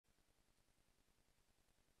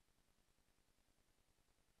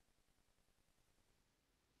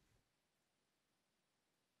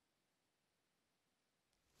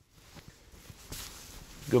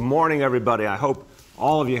Good morning, everybody. I hope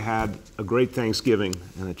all of you had a great Thanksgiving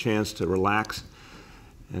and a chance to relax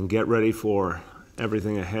and get ready for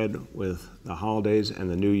everything ahead with the holidays and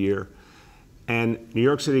the new year. And New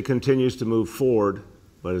York City continues to move forward,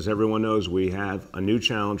 but as everyone knows, we have a new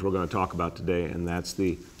challenge we're going to talk about today, and that's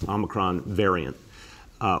the Omicron variant.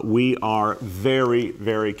 We are very,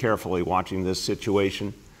 very carefully watching this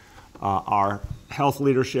situation. Our health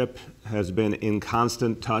leadership has been in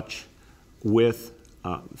constant touch with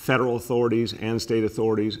federal authorities and state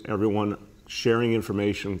authorities, everyone sharing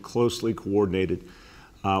information, closely coordinated.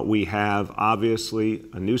 We have obviously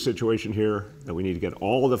a new situation here that we need to get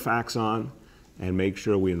all of the facts on and make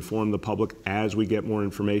sure we inform the public as we get more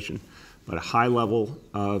information. But a high level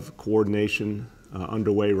of coordination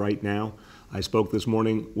underway right now. I spoke this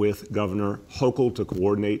morning with Governor Hochul to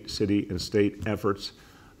coordinate city and state efforts.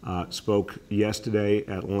 Spoke yesterday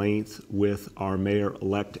at length with our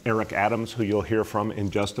mayor-elect Eric Adams, who you'll hear from in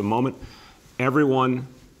just a moment. Everyone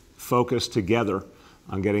focused together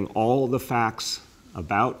on getting all the facts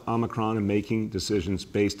about Omicron and making decisions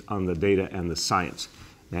based on the data and the science.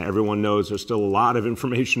 Now, everyone knows there's still a lot of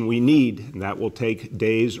information we need, and that will take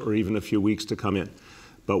days or even a few weeks to come in.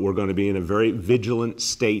 But we're going to be in a very vigilant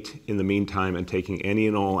state in the meantime and taking any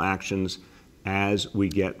and all actions as we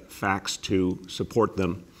get facts to support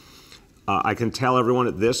them. I can tell everyone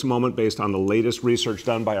at this moment, based on the latest research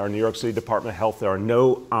done by our New York City Department of Health, there are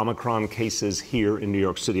no Omicron cases here in New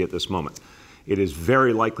York City at this moment. It is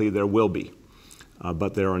very likely there will be,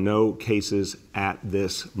 but there are no cases at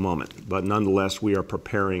this moment. But nonetheless, we are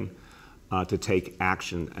preparing to take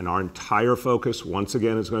action. And our entire focus, once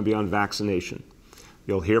again, is going to be on vaccination.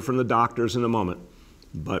 You'll hear from the doctors in a moment,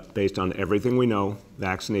 but based on everything we know,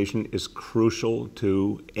 vaccination is crucial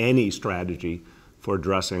to any strategy for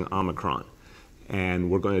addressing Omicron.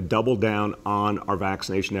 And we're going to double down on our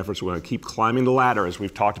vaccination efforts. We're going to keep climbing the ladder, as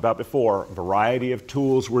we've talked about before, a variety of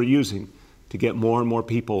tools we're using to get more and more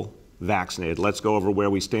people vaccinated. Let's go over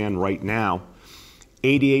where we stand right now.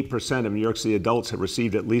 88% of New York City adults have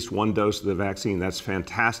received at least one dose of the vaccine. That's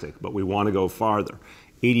fantastic, but we want to go farther.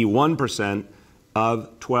 81%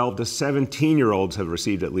 of 12 to 17-year-olds have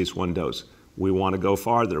received at least one dose. We want to go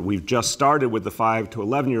farther. We've just started with the 5 to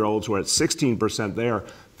 11-year-olds. We're at 16% there.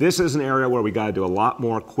 This is an area where we got to do a lot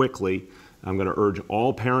more quickly. I'm going to urge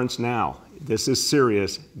all parents now, this is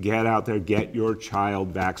serious, get out there, get your child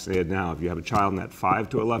vaccinated now. If you have a child in that 5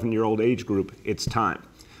 to 11-year-old age group, it's time.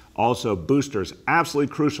 Also, boosters,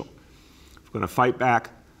 absolutely crucial. We're going to fight back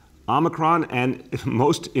Omicron and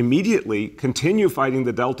most immediately continue fighting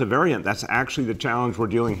the Delta variant. That's actually the challenge we're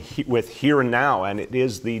dealing with here and now, and it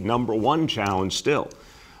is the #1 challenge still.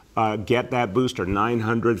 Get that booster.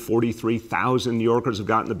 943,000 New Yorkers have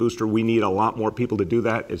gotten the booster. We need a lot more people to do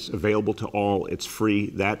that. It's available to all. It's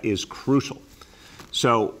free. That is crucial.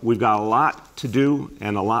 So we've got a lot to do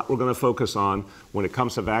and a lot we're going to focus on when it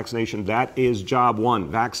comes to vaccination. That is job one,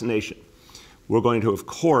 vaccination. We're going to, of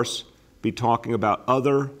course, be talking about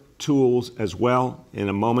other tools as well. In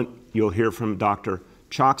a moment, you'll hear from Dr.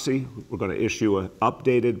 Choksi. We're going to issue an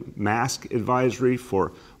updated mask advisory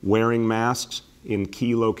for wearing masks in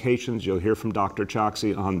key locations. You'll hear from Dr.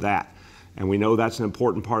 Choksi on that. And we know that's an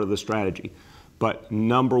important part of the strategy. But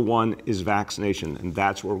 #1 is vaccination, and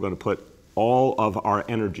that's where we're going to put all of our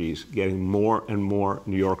energies, getting more and more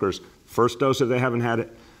New Yorkers first dose if they haven't had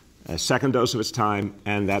it, a second dose if it's time,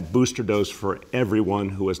 and that booster dose for everyone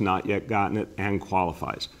who has not yet gotten it and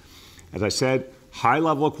qualifies. As I said, high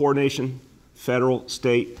level of coordination, federal,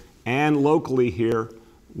 state, and locally here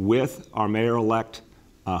with our mayor-elect,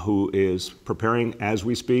 who is preparing as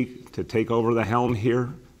we speak to take over the helm here.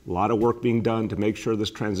 A lot of work being done to make sure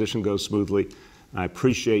this transition goes smoothly. I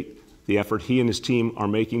appreciate the effort he and his team are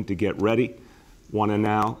making to get ready. Want to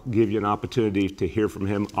now give you an opportunity to hear from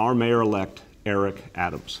him, our mayor-elect, Eric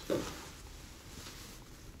Adams.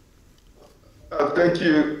 Thank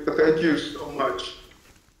you so much,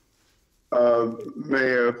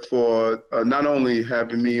 Mayor, for not only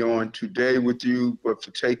having me on today with you, but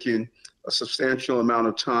for taking a substantial amount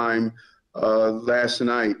of time last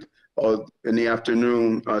night in the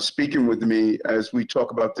afternoon speaking with me as we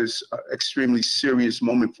talk about this extremely serious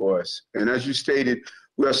moment for us. And as you stated,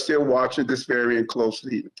 we are still watching this variant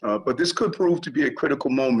closely, but this could prove to be a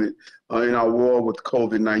critical moment in our war with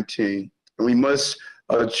COVID-19. And we must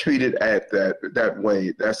treat it at that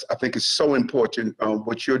way. I think it's so important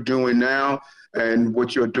what you're doing now and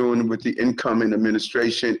what you're doing with the incoming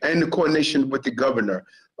administration and the coordination with the governor.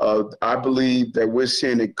 I believe that we're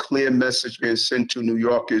seeing a clear message being sent to New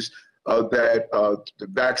Yorkers that the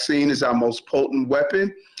vaccine is our most potent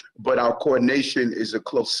weapon, but our coordination is a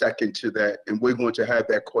close second to that, and we're going to have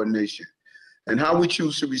that coordination. And how we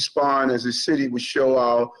choose to respond as a city will show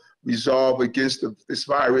our resolve against this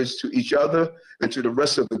virus to each other and to the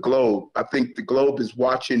rest of the globe. I think the globe is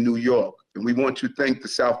watching New York, and we want to thank the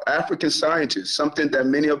South African scientists, something that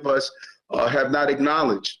many of us have not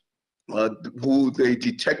acknowledged, who they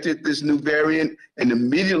detected this new variant and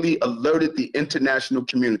immediately alerted the international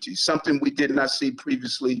community, something we did not see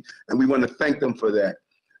previously, and we want to thank them for that.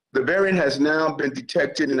 The variant has now been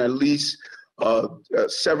detected in at least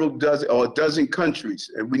several dozen or a dozen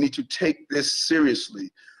countries, and we need to take this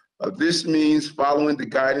seriously. This means following the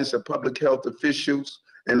guidance of public health officials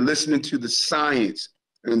and listening to the science.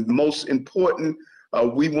 And most important,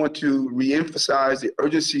 we want to reemphasize the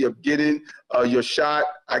urgency of getting your shot.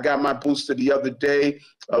 I got my booster the other day.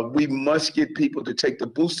 We must get people to take the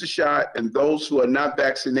booster shot, and those who are not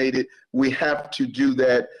vaccinated, we have to do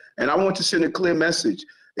that. And I want to send a clear message.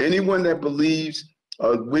 Anyone that believes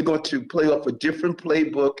we're going to play off a different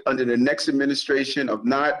playbook under the next administration of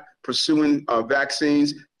not pursuing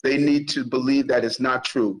vaccines, they need to believe that it's not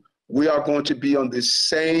true. We are going to be on this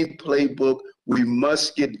same playbook. We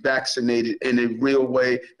must get vaccinated in a real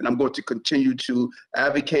way, and I'm going to continue to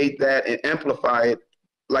advocate that and amplify it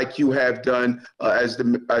like you have done as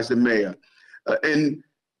the mayor. And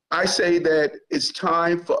I say that it's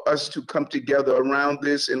time for us to come together around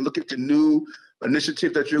this and look at the new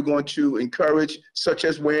initiative that you're going to encourage, such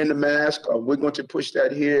as wearing the mask. We're going to push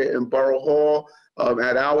that here in Borough Hall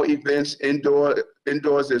at our events,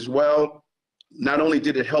 indoors as well. Not only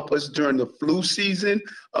did it help us during the flu season,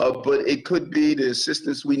 but it could be the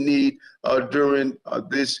assistance we need during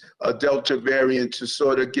this Delta variant to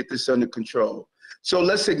sort of get this under control. So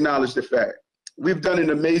let's acknowledge the fact. We've done an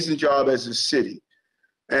amazing job as a city,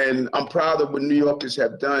 and I'm proud of what New Yorkers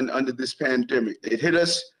have done under this pandemic. It hit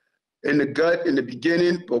us in the gut in the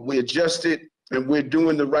beginning, but we adjusted and we're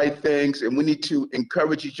doing the right things, and we need to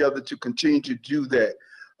encourage each other to continue to do that.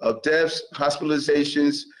 Deaths,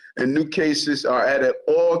 hospitalizations, and new cases are at an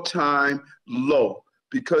all-time low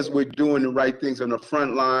because we're doing the right things on the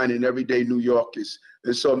front line in everyday New Yorkers.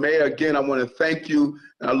 And so, Mayor, again, I want to thank you,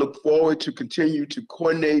 and I look forward to continue to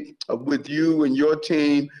coordinate with you and your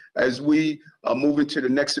team as we move into the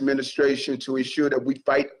next administration to ensure that we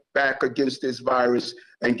fight back against this virus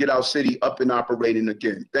and get our city up and operating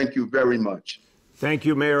again. Thank you very much. Thank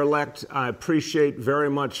you, Mayor-elect. I appreciate very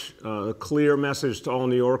much a clear message to all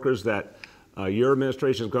New Yorkers that your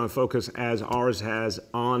administration is going to focus, as ours has,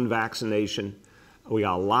 on vaccination. We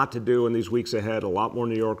got a lot to do in these weeks ahead, a lot more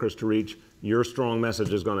New Yorkers to reach. Your strong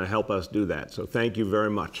message is going to help us do that. So thank you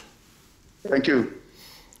very much. Thank you.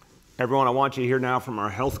 Everyone, I want you to hear now from our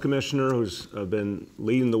health commissioner, who's been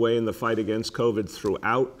leading the way in the fight against COVID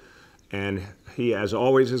throughout. And he, as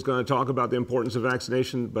always, is going to talk about the importance of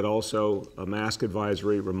vaccination, but also a mask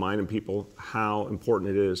advisory, reminding people how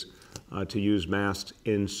important it is to use masks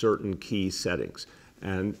in certain key settings.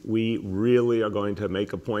 And we really are going to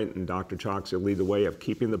make a point, and Dr. Choksi will lead the way, of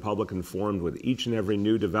keeping the public informed with each and every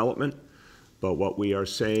new development. But what we are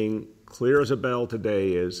saying clear as a bell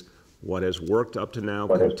today is what has worked up to now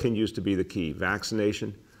continues to be the key: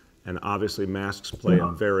 vaccination, and obviously masks play a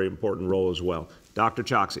very important role as well. Dr.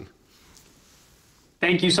 Choksi.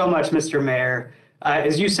 Thank you so much, Mr. Mayor.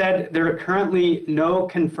 As you said, there are currently no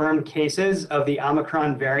confirmed cases of the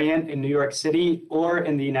Omicron variant in New York City or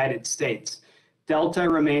in the United States. Delta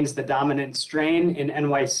remains the dominant strain in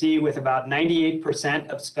NYC, with about 98%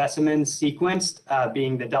 of specimens sequenced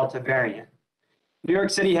being the Delta variant. New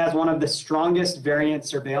York City has one of the strongest variant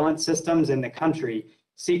surveillance systems in the country,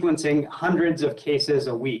 sequencing hundreds of cases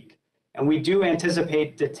a week. And we do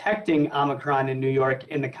anticipate detecting Omicron in New York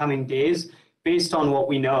in the coming days, based on what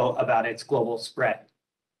we know about its global spread.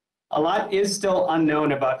 A lot is still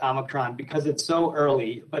unknown about Omicron because it's so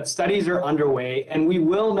early, but studies are underway, and we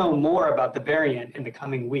will know more about the variant in the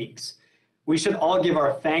coming weeks. We should all give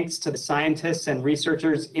our thanks to the scientists and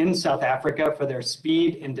researchers in South Africa for their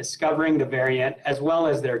speed in discovering the variant, as well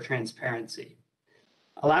as their transparency.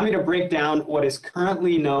 Allow me to break down what is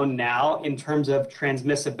currently known now in terms of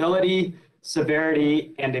transmissibility,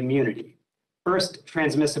 severity, and immunity. First,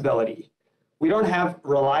 transmissibility. We don't have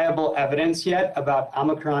reliable evidence yet about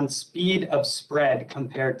Omicron's speed of spread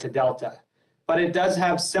compared to Delta, but it does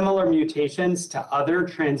have similar mutations to other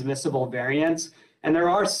transmissible variants, and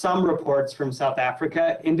there are some reports from South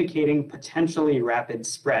Africa indicating potentially rapid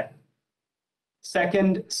spread.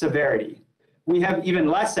 Second, severity. We have even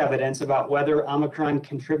less evidence about whether Omicron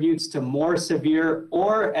contributes to more severe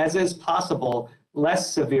or, as is possible,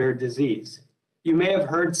 less severe disease. You may have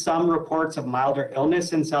heard some reports of milder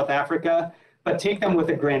illness in South Africa, but take them with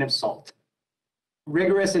a grain of salt.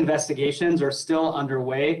 Rigorous investigations are still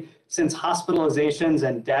underway since hospitalizations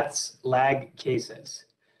and deaths lag cases.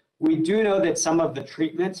 We do know that some of the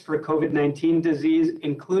treatments for COVID-19 disease,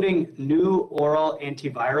 including new oral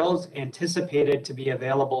antivirals anticipated to be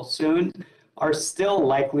available soon, are still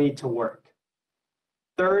likely to work.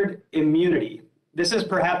 Third, immunity. This is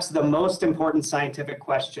perhaps the most important scientific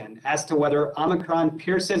question as to whether Omicron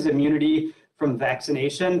pierces immunity from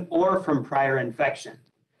vaccination or from prior infection.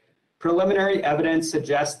 Preliminary evidence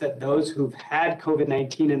suggests that those who've had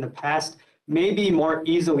COVID-19 in the past may be more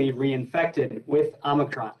easily reinfected with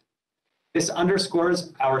Omicron. This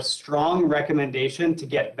underscores our strong recommendation to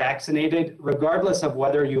get vaccinated, regardless of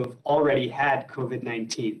whether you have already had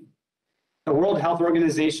COVID-19. The World Health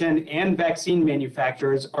Organization and vaccine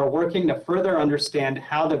manufacturers are working to further understand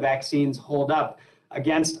how the vaccines hold up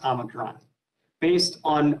against Omicron. Based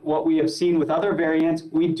on what we have seen with other variants,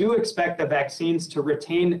 we do expect the vaccines to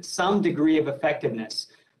retain some degree of effectiveness,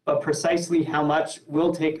 but precisely how much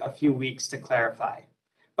will take a few weeks to clarify.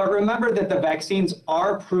 But remember that the vaccines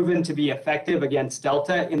are proven to be effective against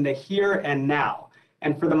Delta in the here and now.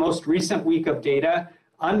 And for the most recent week of data,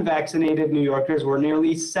 unvaccinated New Yorkers were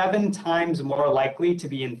nearly 7 times more likely to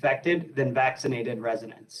be infected than vaccinated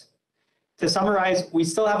residents. To summarize, we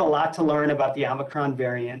still have a lot to learn about the Omicron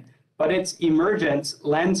variant, but its emergence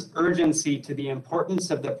lends urgency to the importance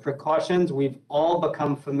of the precautions we've all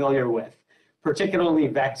become familiar with, particularly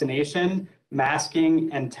vaccination,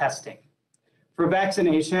 masking, and testing. For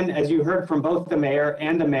vaccination, as you heard from both the mayor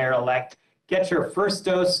and the mayor-elect, get your first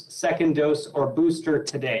dose, second dose, or booster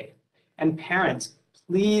today. And parents,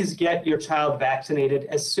 please get your child vaccinated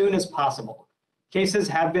as soon as possible. Cases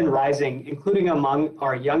have been rising, including among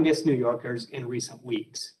our youngest New Yorkers in recent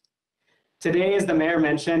weeks. Today, as the mayor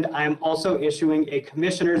mentioned, I am also issuing a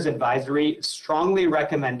commissioner's advisory strongly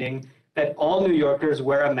recommending that all New Yorkers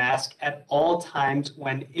wear a mask at all times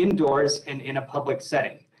when indoors and in a public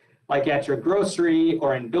setting, like at your grocery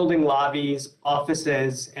or in building lobbies,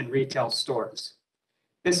 offices, and retail stores.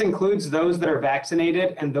 This includes those that are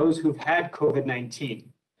vaccinated and those who've had COVID-19.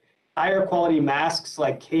 Higher quality masks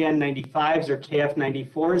like KN95s or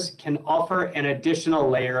KF94s can offer an additional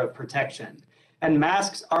layer of protection. And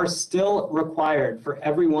masks are still required for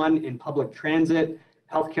everyone in public transit,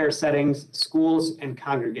 healthcare settings, schools, and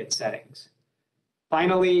congregate settings.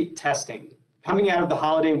 Finally, testing. Coming out of the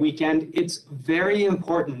holiday weekend, it's very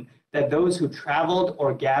important that those who traveled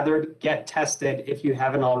or gathered get tested if you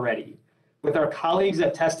haven't already. With our colleagues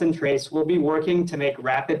at Test and Trace, we'll be working to make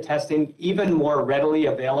rapid testing even more readily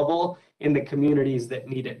available in the communities that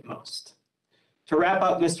need it most. To wrap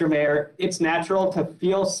up, Mr. Mayor, it's natural to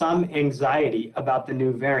feel some anxiety about the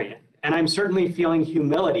new variant, and I'm certainly feeling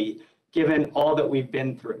humility given all that we've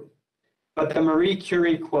been through. But the Marie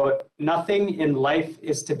Curie quote, "Nothing in life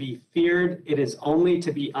is to be feared, it is only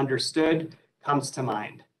to be understood," comes to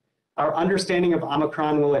mind. Our understanding of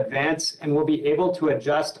Omicron will advance and we'll be able to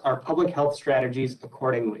adjust our public health strategies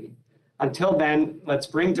accordingly. Until then, let's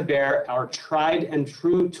bring to bear our tried and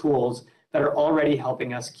true tools that are already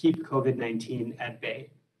helping us keep COVID-19 at bay.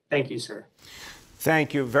 Thank you, sir.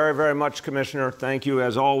 Thank you very, very much, Commissioner. Thank you,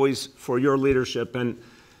 as always, for your leadership. And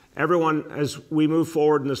everyone, as we move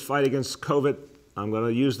forward in this fight against COVID, I'm going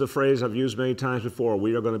to use the phrase I've used many times before.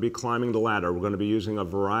 We are going to be climbing the ladder. We're going to be using a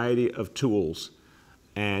variety of tools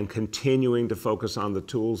and continuing to focus on the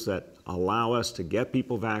tools that allow us to get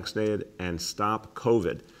people vaccinated and stop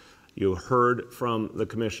COVID. You heard from the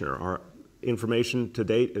Commissioner. Our information to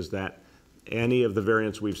date is that any of the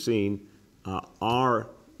variants we've seen are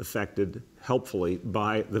affected helpfully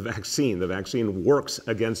by the vaccine. The vaccine works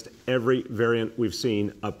against every variant we've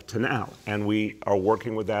seen up to now, and we are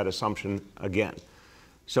working with that assumption again.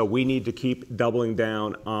 So we need to keep doubling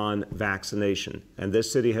down on vaccination. And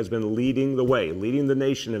this city has been leading the way, leading the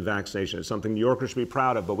nation in vaccination. It's something New Yorkers should be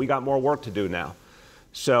proud of, but we got more work to do now.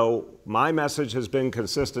 So my message has been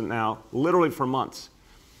consistent now, literally for months.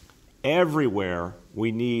 Everywhere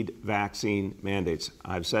we need vaccine mandates.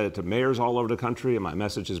 I've said it to mayors all over the country, and my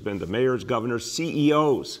message has been to mayors, governors,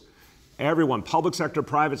 CEOs, everyone, public sector,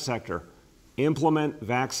 private sector. Implement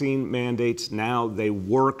vaccine mandates now. They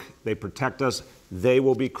work, they protect us. They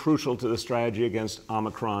will be crucial to the strategy against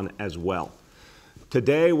Omicron as well.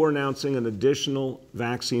 Today, we're announcing an additional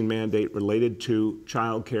vaccine mandate related to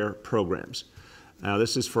child care programs. Now,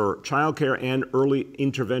 this is for child care and early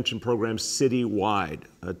intervention programs citywide,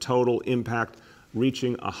 a total impact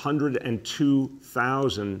reaching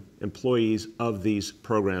 102,000 employees of these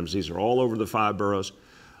programs. These are all over the 5 boroughs.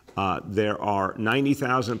 There are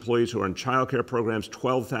 90,000 employees who are in child care programs,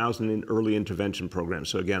 12,000 in early intervention programs.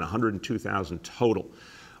 So again, 102,000 total.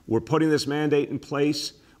 We're putting this mandate in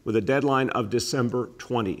place with a deadline of December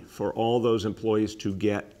 20 for all those employees to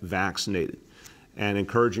get vaccinated. And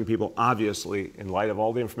encouraging people, obviously, in light of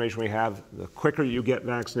all the information we have, the quicker you get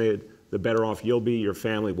vaccinated, the better off you'll be, your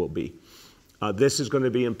family will be. This is going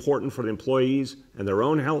to be important for the employees and their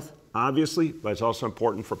own health, obviously, but it's also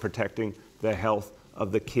important for protecting the health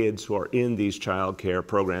of the kids who are in these child care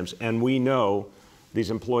programs. And we know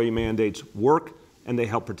these employee mandates work and they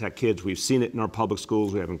help protect kids. We've seen it in our public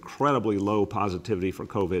schools. We have incredibly low positivity for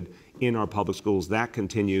COVID in our public schools. That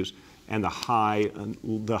continues. And the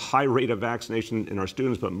high rate of vaccination in our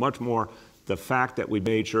students, but much more the fact that we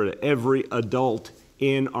made sure that every adult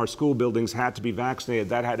in our school buildings had to be vaccinated.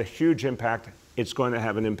 That had a huge impact. It's going to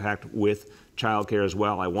have an impact with childcare as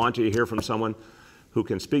well. I want you to hear from someone who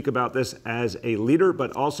can speak about this as a leader,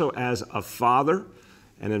 but also as a father.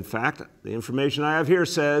 And in fact, the information I have here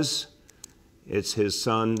says it's his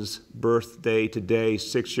son's birthday today,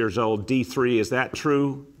 6 years old, D3. Is that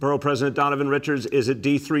true, Borough President Donovan Richards? Is it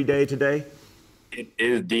D3 day today? It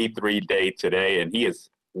is D3 day today, and he is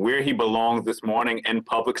where he belongs this morning in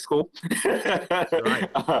public school. Right.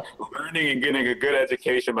 Learning and getting a good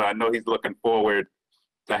education, but I know he's looking forward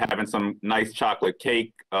to having some nice chocolate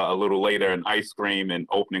cake a little later and ice cream and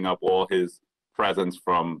opening up all his presents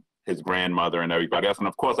from his grandmother and everybody else. And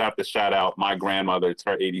of course, I have to shout out my grandmother. It's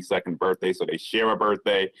her 82nd birthday, so they share a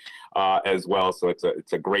birthday as well. So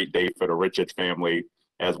it's a great day for the Richards family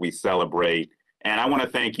as we celebrate. And I want to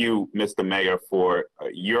thank you, Mr. Mayor, for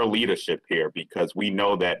your leadership here, because we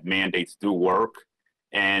know that mandates do work.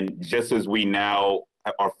 And just as we now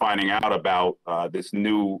are finding out about this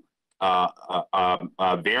new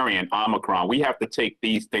variant, Omicron, we have to take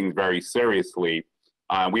these things very seriously.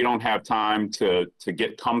 We don't have time to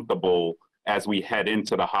get comfortable as we head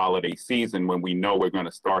into the holiday season when we know we're going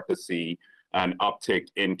to start to see an uptick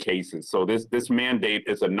in cases. So this mandate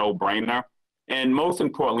is a no-brainer. And most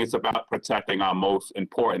importantly, it's about protecting our most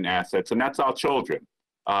important assets, and that's our children.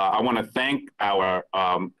 I want to thank our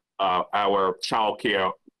child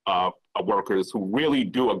care workers who really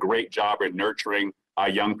do a great job at nurturing our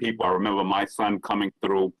young people. I remember my son coming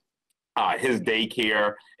through his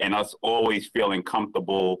daycare and us always feeling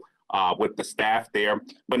comfortable with the staff there.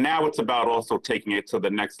 But now it's about also taking it to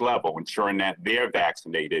the next level. Ensuring that they're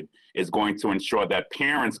vaccinated is going to ensure that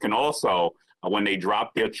parents can also, when they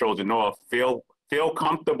drop their children off, feel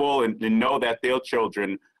comfortable and know that their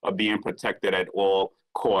children are being protected at all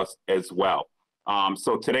costs as well.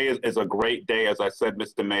 So today is a great day. As I said,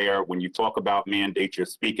 Mr. Mayor, when you talk about mandates, you're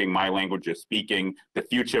speaking my language, you're speaking the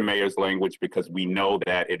future mayor's language, because we know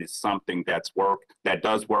that it is something that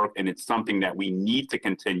does work, and it's something that we need to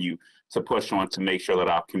continue to push on to make sure that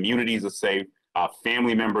our communities are safe, our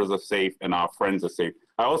family members are safe, and our friends are safe.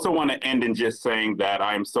 I also want to end in just saying that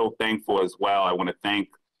I am so thankful as well. I want to thank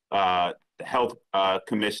the Health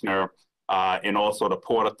Commissioner and also the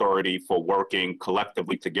Port Authority for working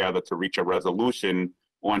collectively together to reach a resolution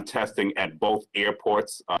on testing at both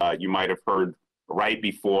airports. You might have heard right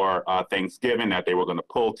before Thanksgiving that they were going to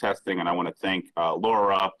pull testing, and I want to thank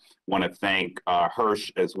Laura, want to thank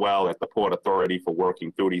Hirsch as well at the Port Authority for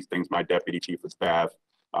working through these things, my Deputy Chief of Staff,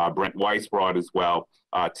 Brent Weisbrod as well.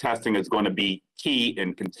 Testing is going to be key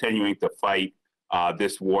in continuing to fight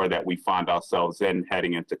this war that we find ourselves in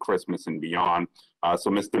heading into Christmas and beyond.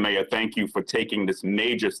 So, Mr. Mayor, thank you for taking this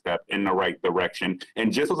major step in the right direction.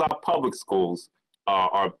 And just as our public schools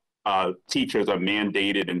our teachers are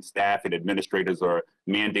mandated and staff and administrators are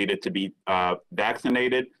mandated to be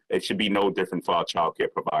vaccinated, it should be no different for our child care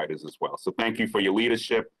providers as well. So thank you for your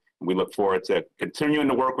leadership. And we look forward to continuing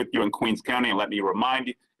to work with you in Queens County. And let me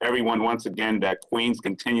remind everyone once again that Queens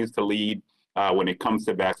continues to lead when it comes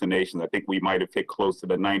to vaccinations. I think we might have hit close to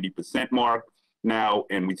the 90% mark now,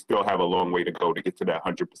 and we still have a long way to go to get to that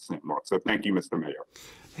 100% mark. So thank you, Mr. Mayor.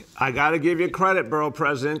 I got to give you credit, Borough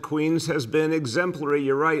President. Queens has been exemplary.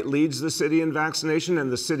 You're right, leads the city in vaccination,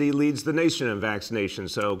 and the city leads the nation in vaccination.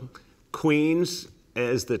 So Queens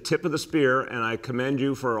is the tip of the spear, and I commend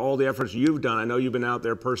you for all the efforts you've done. I know you've been out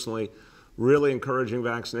there personally, really encouraging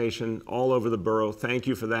vaccination all over the borough. Thank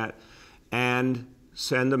you for that. And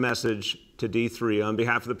send a message to D3. On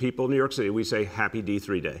behalf of the people of New York City, we say Happy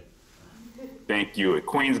D3 Day. Thank you.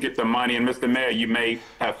 Queens get the money. And Mr. Mayor, you may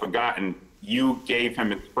have forgotten, you gave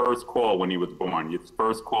him his first call when he was born. His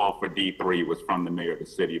first call for D3 was from the mayor of the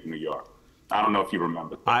city of New York. I don't know if you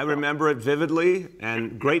remember that. I remember it vividly,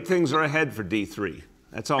 and great things are ahead for D3.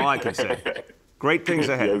 That's all I can say. Great things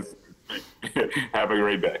ahead. Yes. Have a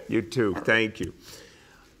great day. You too. Thank you.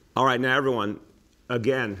 All right, now everyone,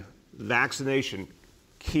 again, vaccination,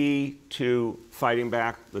 key to fighting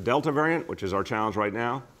back the Delta variant, which is our challenge right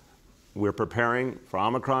now, We're preparing for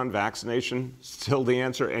Omicron. Vaccination, still the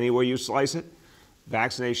answer any way you slice it.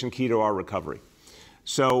 Vaccination key to our recovery.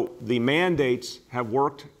 So the mandates have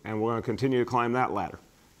worked, and we're going to continue to climb that ladder.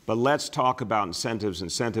 But let's talk about incentives.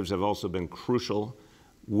 Incentives have also been crucial.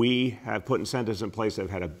 We have put incentives in place that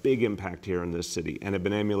have had a big impact here in this city and have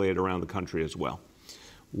been emulated around the country as well.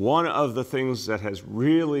 One of the things that has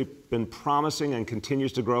really been promising and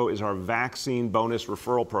continues to grow is our vaccine bonus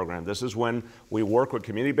referral program. This is when we work with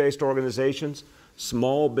community-based organizations,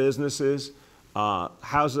 small businesses,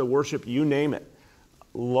 houses of worship, you name it.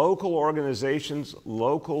 Local organizations,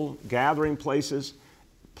 local gathering places,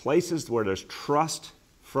 places where there's trust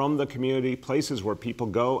from the community, places where people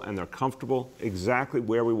go and they're comfortable, exactly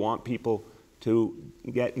where we want people to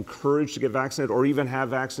get encouraged to get vaccinated or even have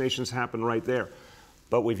vaccinations happen right there.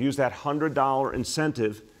 But we've used that $100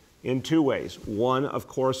 incentive in two ways. One, of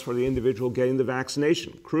course, for the individual getting the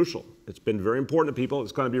vaccination, crucial. It's been very important to people.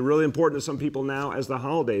 It's going to be really important to some people now as the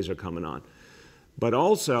holidays are coming on. But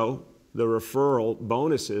also, the referral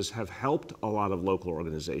bonuses have helped a lot of local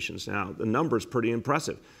organizations. Now, the number's pretty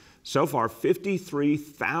impressive. So far,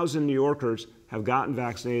 53,000 New Yorkers have gotten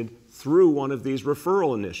vaccinated through one of these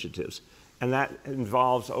referral initiatives. And that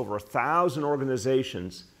involves over 1,000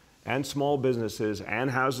 organizations and small businesses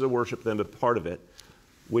and houses of worship that are part of it,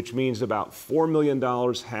 which means about $4 million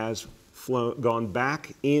has gone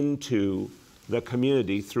back into the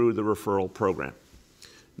community through the referral program.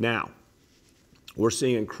 Now, we're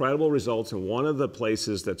seeing incredible results, and one of the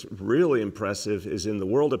places that's really impressive is in the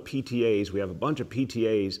world of PTAs. We have a bunch of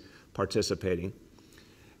PTAs participating,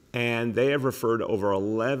 and they have referred over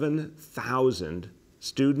 11,000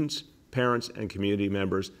 students, parents, and community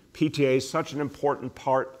members. PTA is such an important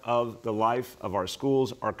part of the life of our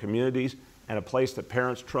schools, our communities, and a place that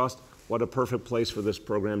parents trust. What a perfect place for this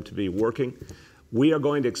program to be working. We are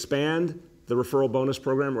going to expand the referral bonus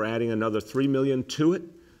program. We're adding another $3 million to it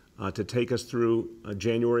to take us through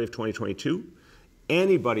January of 2022.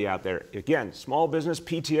 Anybody out there, again, small business,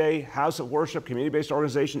 PTA, house of worship, community-based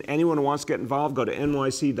organization, anyone who wants to get involved, go to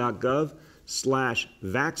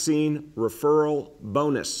nyc.gov/vaccine referral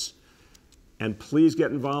bonus. And please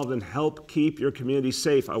get involved and help keep your community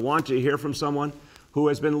safe. I want you to hear from someone who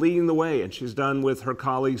has been leading the way, and she's done with her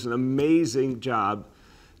colleagues an amazing job.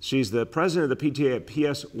 She's the president of the PTA at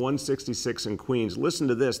PS 166 in Queens. Listen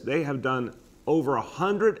to this. They have done over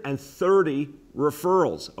 130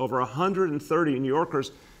 referrals. Over 130 New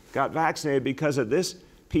Yorkers got vaccinated because of this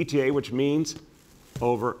PTA, which means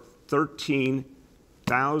over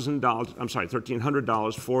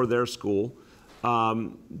 $1,300 for their school.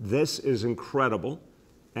 This is incredible,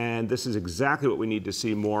 and this is exactly what we need to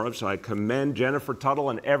see more of. So I commend Jennifer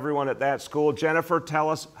Tuttle and everyone at that school. Jennifer,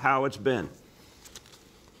 tell us how it's been.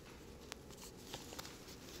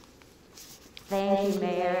 Thank you,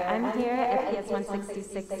 Mayor. I'm here at PS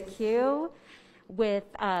 166Q with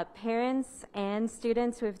parents and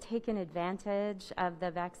students who have taken advantage of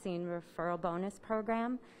the vaccine referral bonus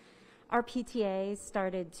program. Our PTA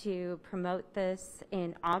started to promote this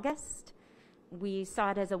in August. We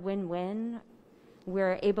saw it as a win-win.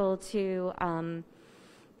 We're able to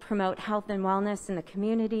promote health and wellness in the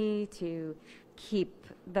community, to keep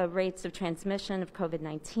the rates of transmission of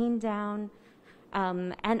COVID-19 down,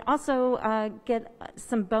 and also get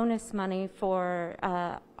some bonus money for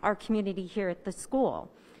our community here at the school.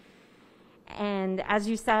 And as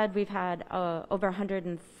you said, we've had over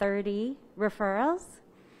 130 referrals,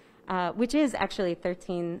 which is actually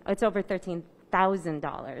it's over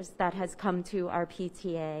 $13,000 that has come to our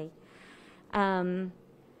PTA.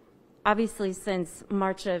 Obviously, since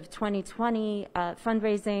March of 2020,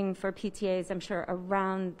 fundraising for PTAs, I'm sure,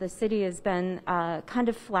 around the city has been kind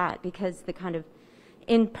of flat because the kind of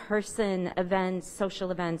in-person events, social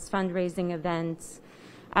events, fundraising events,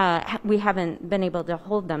 we haven't been able to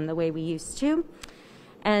hold them the way we used to.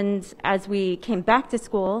 And as we came back to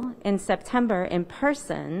school in September in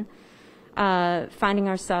person, finding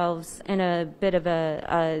ourselves in a bit of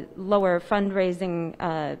a lower fundraising,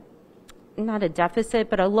 not a deficit,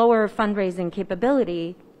 but a lower fundraising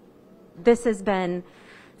capability, this has been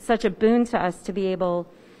such a boon to us to be able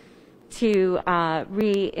to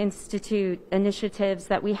reinstitute initiatives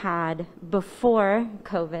that we had before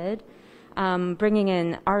COVID, bringing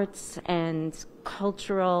in arts and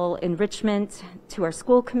cultural enrichment to our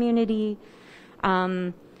school community,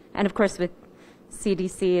 and of course with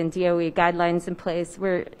CDC and DOE guidelines in place,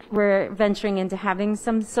 we're venturing into having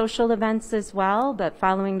some social events as well, but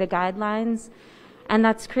following the guidelines. And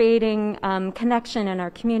that's creating connection in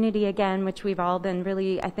our community again, which we've all been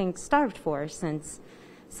really, I think, starved for since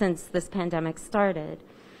this pandemic started.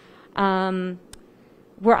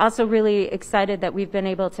 We're also really excited that we've been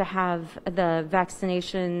able to have the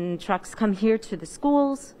vaccination trucks come here to the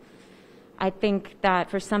schools. I think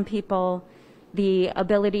that for some people, the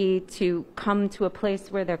ability to come to a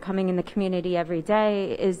place where they're coming in the community every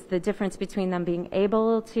day is the difference between them being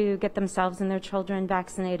able to get themselves and their children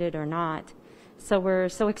vaccinated or not. So we're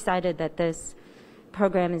so excited that this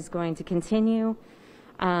program is going to continue.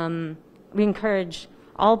 We encourage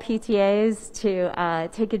all PTAs to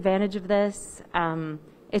take advantage of this.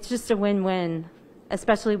 It's just a win-win,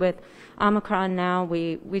 especially with Omicron now.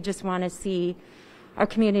 We just want to see our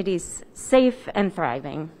communities safe and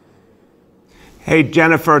thriving. Hey,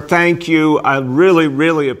 Jennifer, thank you. I really,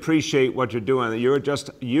 really appreciate what you're doing.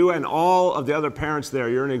 You and all of the other parents there,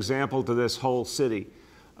 you're an example to this whole city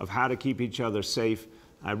of how to keep each other safe.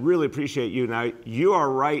 I really appreciate you. Now, you are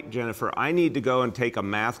right, Jennifer. I need to go and take a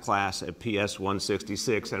math class at PS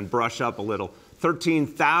 166 and brush up a little.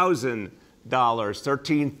 $13,000,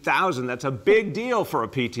 $13,000. That's a big deal for a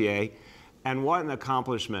PTA, and what an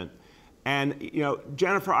accomplishment. And, you know,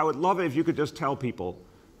 Jennifer, I would love it if you could just tell people,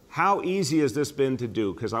 how easy has this been to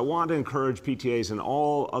do? Because I want to encourage PTAs and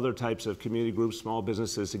all other types of community groups, small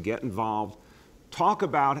businesses to get involved. Talk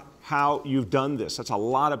about how you've done this. That's a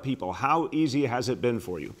lot of people. How easy has it been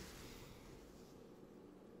for you?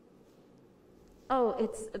 Oh,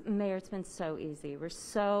 Mayor, it's been so easy. We're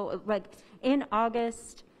so, like, in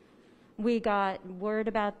August, we got word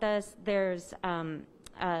about this. There's,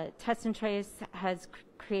 Test and Trace has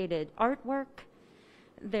created artwork.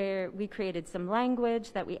 We created some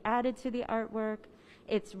language that we added to the artwork.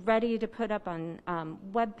 It's ready to put up on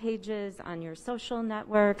web pages, on your social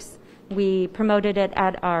networks. We promoted it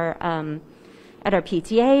at our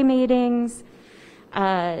PTA meetings.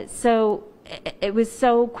 So it was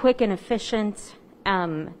so quick and efficient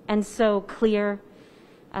and so clear.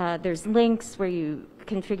 There's links where you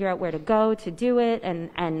can figure out where to go to do it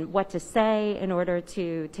and what to say in order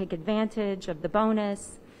to take advantage of the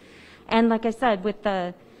bonus. And like I said, with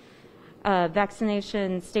the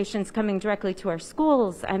vaccination stations coming directly to our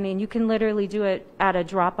schools, I mean, you can literally do it at a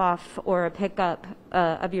drop-off or a pickup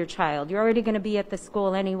of your child. You're already going to be at the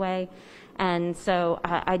school anyway. And so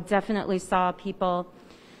I definitely saw people.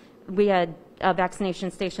 We had a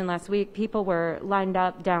vaccination station last week. People were lined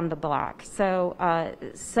up down the block. So,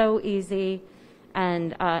 so easy,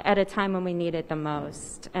 and at a time when we need it the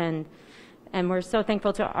most. And we're so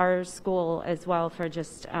thankful to our school as well for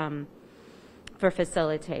just for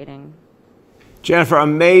facilitating. Jennifer,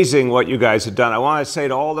 amazing what you guys have done. I want to say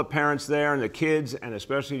to all the parents there and the kids, and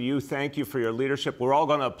especially you, thank you for your leadership. We're all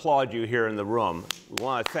going to applaud you here in the room. We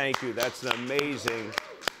want to thank you. That's an amazing.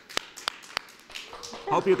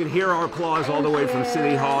 Hope you can hear our applause all the way from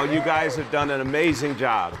City Hall. You guys have done an amazing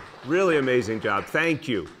job. Really amazing job. Thank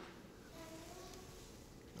you.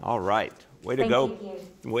 All right. Way to go.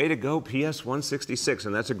 Way to go, PS 166.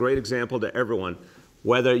 And that's a great example to everyone.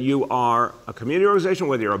 Whether you are a community organization,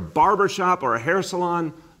 whether you're a barber shop or a hair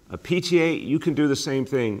salon, a PTA, you can do the same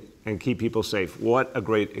thing and keep people safe. What a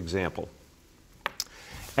great example.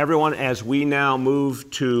 Everyone, as we now move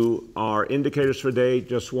to our indicators for today,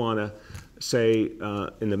 just want to say,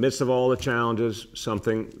 in the midst of all the challenges,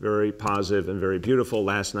 something very positive and very beautiful.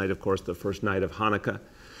 Last night, of course, the first night of Hanukkah.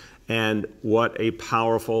 And what a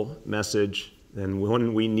powerful message, and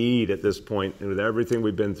one we need at this point, and with everything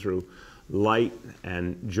we've been through. Light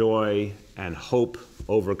and joy and hope,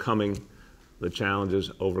 overcoming the challenges,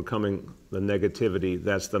 overcoming the negativity.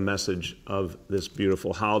 That's the message of this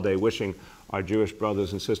beautiful holiday. Wishing our Jewish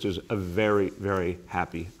brothers and sisters a very, very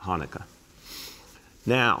happy Hanukkah.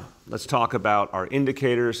 Now, let's talk about our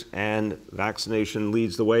indicators, and vaccination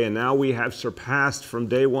leads the way. And now we have surpassed, from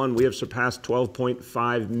day one, we have surpassed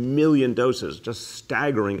 12.5 million doses. Just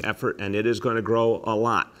staggering effort, and it is going to grow a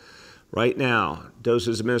lot. Right now,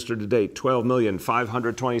 doses administered to date,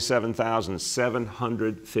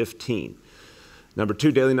 12,527,715. Number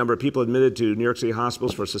two, daily number of people admitted to New York City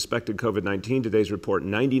hospitals for suspected COVID-19. Today's report,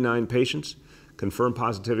 99 patients. Confirmed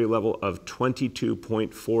positivity level of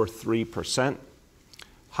 22.43%.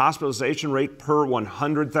 Hospitalization rate per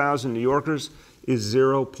 100,000 New Yorkers is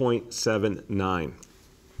 0.79.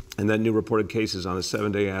 And then new reported cases on a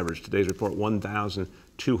 7-day average. Today's report,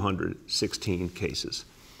 1,216 cases.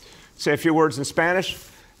 Say a few words in Spanish,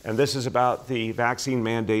 and this is about the vaccine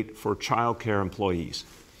mandate for childcare employees.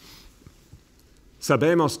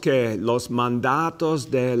 Sabemos que los mandatos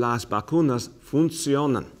de las vacunas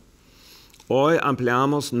funcionan. Hoy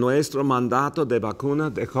ampliamos nuestro mandato de vacuna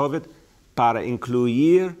de COVID para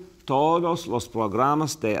incluir todos los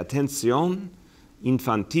programas de atención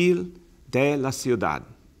infantil de la ciudad.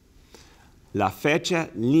 La fecha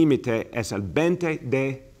límite es el 20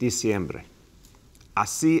 de diciembre.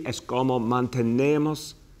 Así es como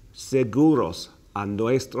mantenemos seguros a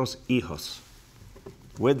nuestros hijos.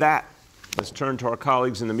 With that, let's turn to our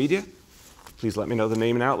colleagues in the media. Please let me know the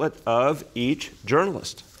name and outlet of each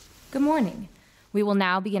journalist. Good morning. We will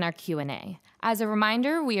now begin our Q&A. As a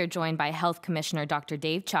reminder, we are joined by Health Commissioner Dr.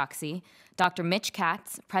 Dave Choksi, Dr. Mitch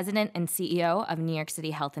Katz, President and CEO of New York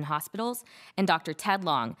City Health and Hospitals, and Dr. Ted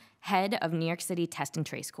Long, Head of New York City Test and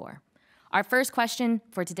Trace Corps. Our first question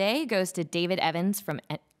for today goes to David Evans from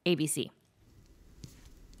ABC.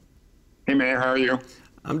 Hey, Mayor, how are you?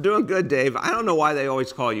 I'm doing good, Dave. I don't know why they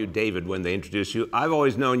always call you David when they introduce you. I've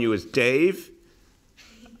always known you as Dave.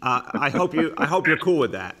 I hope you're cool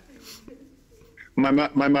with that. My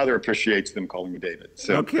mother appreciates them calling me David.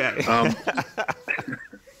 So, okay.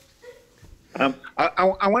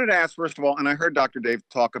 I wanted to ask, first of all, and I heard Dr. Dave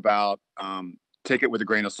talk about take it with a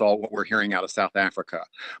grain of salt what we're hearing out of South Africa.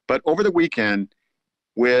 But over the weekend,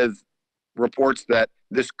 with reports that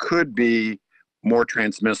this could be more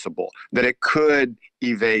transmissible, that it could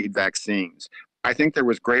evade vaccines, I think there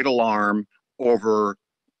was great alarm over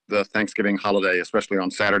the Thanksgiving holiday, especially on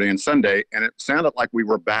Saturday and Sunday, and it sounded like we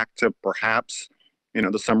were back to perhaps,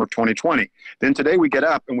 the summer of 2020. Then today we get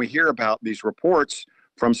up and we hear about these reports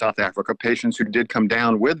from South Africa, patients who did come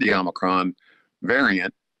down with the Omicron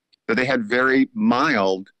variant, that they had very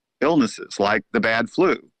mild illnesses like the bad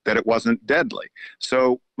flu, that it wasn't deadly.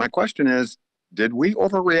 So my question is, did we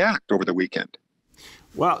overreact over the weekend?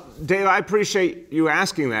 Well, Dave, I appreciate you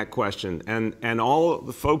asking that question. And all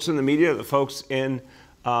the folks in the media, the folks in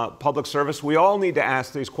public service, we all need to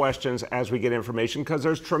ask these questions as we get information because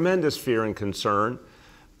there's tremendous fear and concern.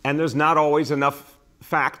 And there's not always enough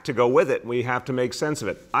fact to go with it. We have to make sense of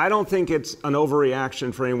it. I don't think it's an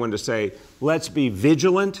overreaction for anyone to say, let's be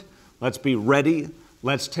vigilant, let's be ready,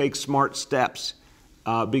 let's take smart steps.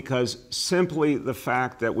 Because simply the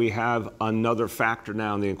fact that we have another factor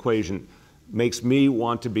now in the equation makes me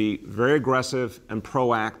want to be very aggressive and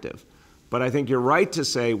proactive. But I think you're right to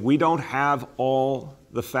say we don't have all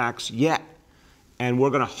the facts yet. And we're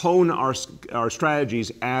going to hone our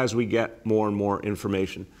strategies as we get more and more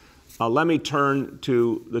information. Let me turn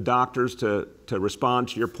to the doctors to respond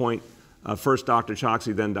to your point. First, Dr.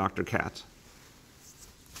 Choksi, then Dr. Katz.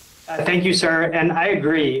 Thank you, sir. And I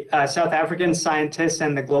agree. South African scientists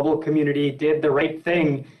and the global community did the right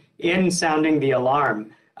thing in sounding the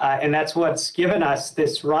alarm. And that's what's given us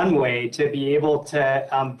this runway to be able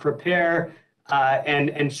to prepare and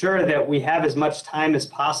ensure that we have as much time as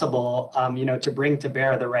possible, to bring to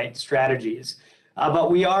bear the right strategies.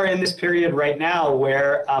 But we are in this period right now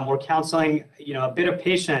where we're counseling, a bit of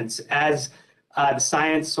patience as the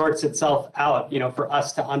science sorts itself out, for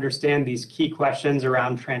us to understand these key questions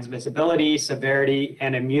around transmissibility, severity,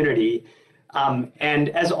 and immunity. And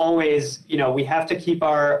as always, we have to keep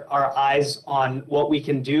our eyes on what we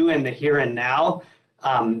can do in the here and now.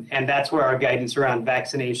 And that's where our guidance around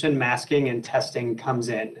vaccination, masking, and testing comes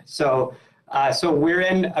in. So we're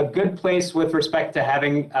in a good place with respect to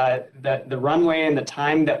having the runway and the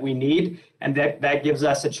time that we need, and that gives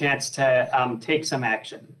us a chance to take some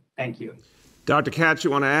action. Thank you. Dr. Katz,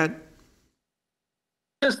 you want to add?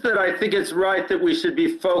 Just that I think it's right that we should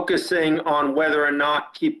be focusing on whether or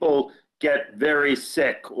not people get very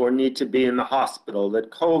sick or need to be in the hospital,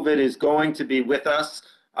 that COVID is going to be with us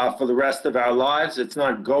for the rest of our lives. It's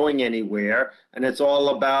not going anywhere, and it's all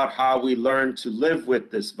about how we learn to live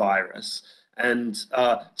with this virus. And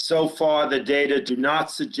so far, the data do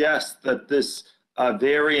not suggest that this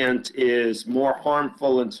variant is more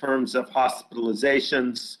harmful in terms of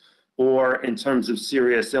hospitalizations or in terms of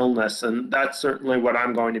serious illness. And that's certainly what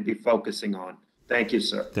I'm going to be focusing on. Thank you,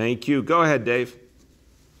 sir. Thank you. Go ahead, Dave.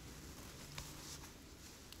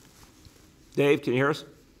 Dave, can you hear us?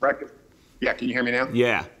 Yeah, can you hear me now?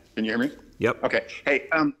 Yeah. Can you hear me? Yep. Okay. Hey,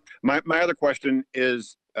 my other question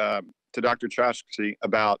is to Dr. Choksi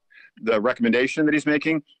about the recommendation that he's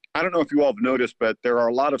making. I don't know if you all have noticed, but there are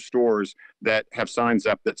a lot of stores that have signs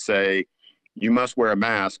up that say you must wear a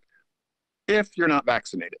mask if you're not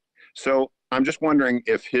vaccinated. So I'm just wondering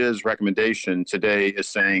if his recommendation today is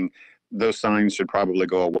saying those signs should probably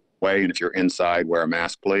go away, and if you're inside, wear a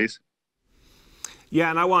mask, please. Yeah,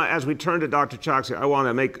 and I want, as we turn to Dr. Choksi, I want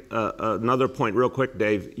to make another point real quick,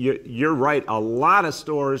 Dave. You're right. A lot of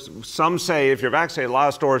stores, some say if you're vaccinated, a lot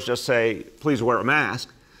of stores just say, please wear a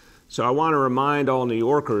mask. So I want to remind all New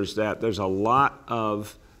Yorkers that there's a lot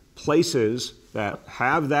of places that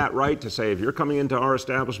have that right to say, if you're coming into our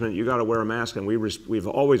establishment, you got to wear a mask, and we've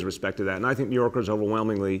always respected that. And I think New Yorkers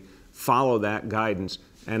overwhelmingly follow that guidance.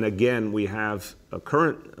 And again, we have a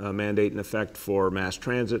current mandate in effect for mass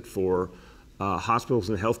transit, for hospitals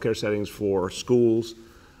and healthcare settings, for schools.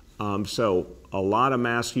 So a lot of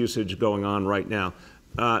mask usage going on right now.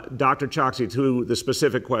 Dr. Choksi, to the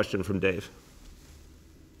specific question from Dave.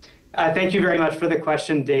 Thank you very much for the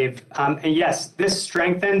question, Dave. And yes, this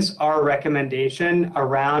strengthens our recommendation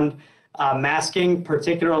around masking,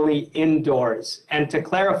 particularly indoors. And to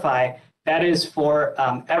clarify, that is for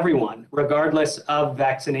everyone, regardless of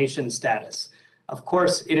vaccination status. Of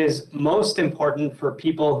course, it is most important for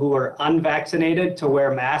people who are unvaccinated to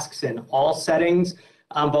wear masks in all settings.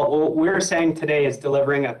 But what we're saying today is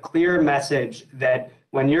delivering a clear message that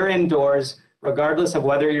when you're indoors, regardless of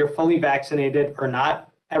whether you're fully vaccinated or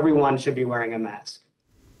not, everyone should be wearing a mask.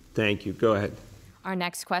 Thank you. Go ahead. Our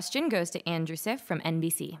next question goes to Andrew Siff from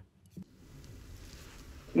NBC.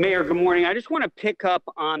 Mayor, good morning. I just want to pick up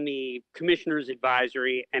on the commissioner's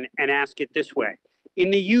advisory and ask it this way. In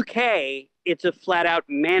the UK, it's a flat out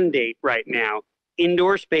mandate right now.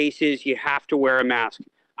 Indoor spaces, you have to wear a mask.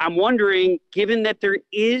 I'm wondering, given that there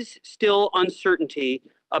is still uncertainty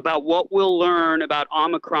about what we'll learn about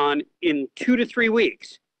Omicron in 2 to 3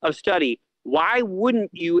 weeks of study, why wouldn't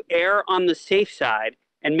you err on the safe side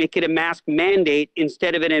and make it a mask mandate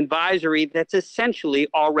instead of an advisory that's essentially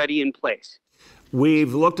already in place?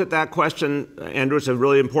 We've looked at that question, Andrew. It's a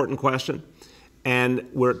really important question. And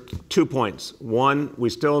we're 2 points. One, we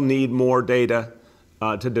still need more data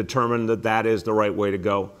to determine that that is the right way to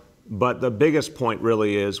go. But the biggest point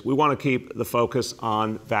really is we want to keep the focus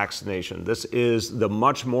on vaccination. This is the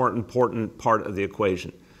much more important part of the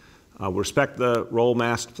equation. We respect the role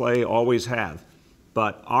masks play, always have.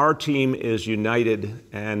 But our team is united,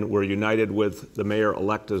 and we're united with the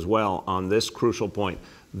mayor-elect as well on this crucial point.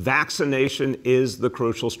 Vaccination is the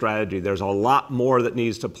crucial strategy. There's a lot more that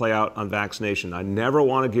needs to play out on vaccination. I never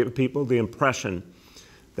want to give people the impression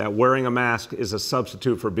that wearing a mask is a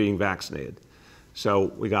substitute for being vaccinated.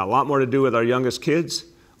 So we got a lot more to do with our youngest kids.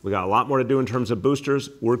 We got a lot more to do in terms of boosters.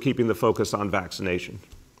 We're keeping the focus on vaccination.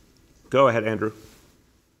 Go ahead, Andrew.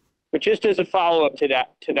 But just as a follow-up to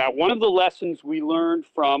that, one of the lessons we learned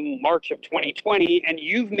from March of 2020, and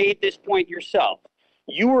you've made this point yourself,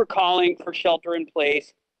 you were calling for shelter in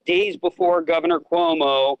place days before Governor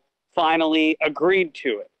Cuomo finally agreed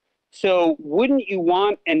to it. So wouldn't you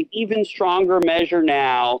want an even stronger measure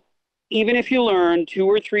now, even if you learn 2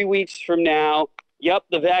 or 3 weeks from now, yep,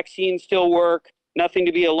 the vaccines still work, nothing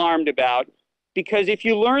to be alarmed about? Because if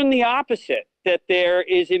you learn the opposite, that there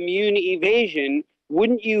is immune evasion,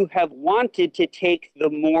 wouldn't you have wanted to take the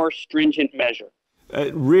more stringent measure?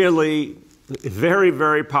 Really, very,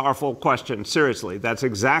 very powerful question. Seriously, that's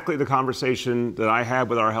exactly the conversation that I had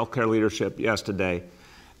with our healthcare leadership yesterday.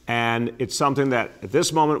 And it's something that at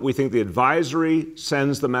this moment, we think the advisory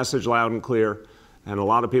sends the message loud and clear. And a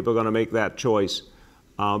lot of people are going to make that choice.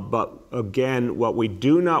 But again, what we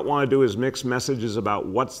do not want to do is mix messages about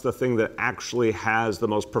what's the thing that actually has the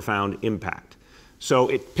most profound impact.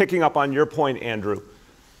 So picking up on your point, Andrew,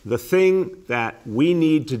 the thing that we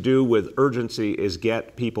need to do with urgency is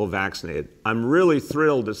get people vaccinated. I'm really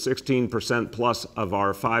thrilled that 16% plus of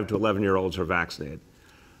our 5 to 11-year-olds are vaccinated.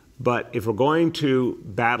 But if we're going to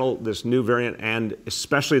battle this new variant, and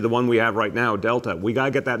especially the one we have right now, Delta, we got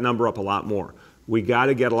to get that number up a lot more. We got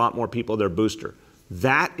to get a lot more people their booster.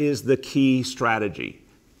 That is the key strategy.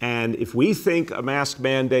 And if we think a mask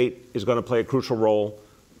mandate is going to play a crucial role,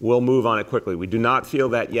 we'll move on it quickly. We do not feel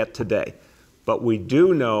that yet today. But we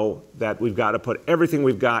do know that we've got to put everything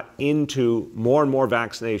we've got into more and more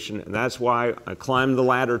vaccination. And that's why I climbed the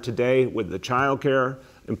ladder today with the child care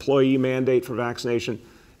employee mandate for vaccination.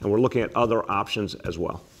 And we're looking at other options as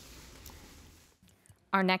well.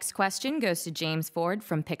 Our next question goes to James Ford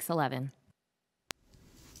from Pix 11.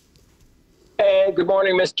 Hey, good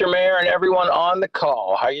morning, Mr. Mayor, and everyone on the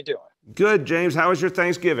call. How you doing? Good, James. How was your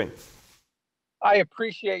Thanksgiving? I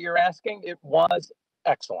appreciate your asking. It was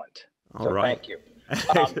excellent. All right. Thank you.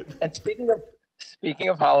 And speaking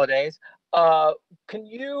of holidays, can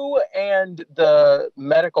you and the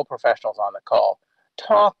medical professionals on the call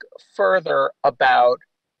talk further about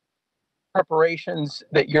preparations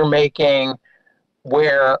that you're making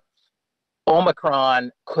where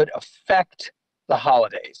Omicron could affect the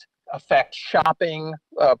holidays, affect shopping,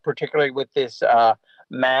 particularly with this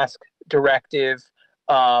mask directive,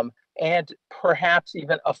 and perhaps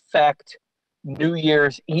even affect New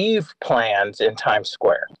Year's Eve plans in Times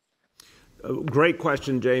Square? Great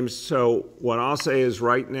question, James. So what I'll say is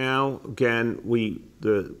right now, again,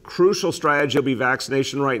 the crucial strategy will be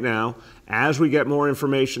vaccination right now. As we get more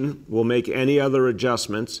information, we'll make any other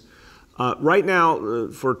adjustments. Right now,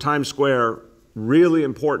 for Times Square, really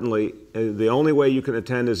importantly, the only way you can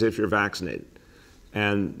attend is if you're vaccinated.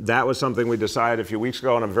 And that was something we decided a few weeks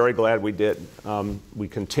ago, and I'm very glad we did. We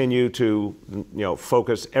continue to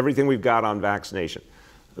focus everything we've got on vaccination.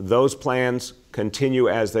 Those plans continue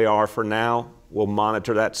as they are for now. We'll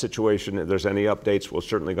monitor that situation. If there's any updates, we're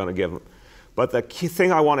certainly going to give them. But the key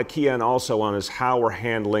thing I want to key in also on is how we're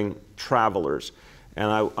handling travelers. And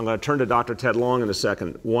I'm going to turn to Dr. Ted Long in a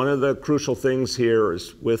second. One of the crucial things here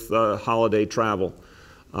is with holiday travel,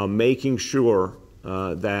 making sure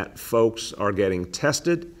that folks are getting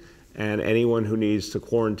tested and anyone who needs to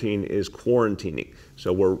quarantine is quarantining.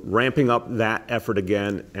 So we're ramping up that effort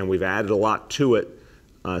again, and we've added a lot to it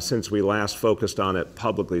since we last focused on it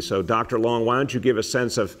publicly. So Dr. Long, why don't you give a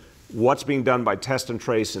sense of what's being done by Test and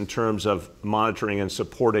Trace in terms of monitoring and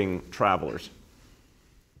supporting travelers?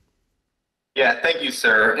 Yeah, thank you,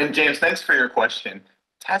 sir. And James, thanks for your question.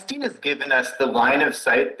 Testing has given us the line of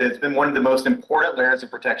sight that's been one of the most important layers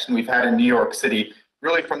of protection we've had in New York City,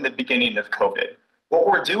 really from the beginning of COVID. What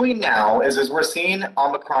we're doing now is, as we're seeing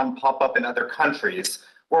Omicron pop up in other countries,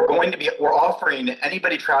 we're offering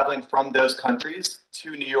anybody traveling from those countries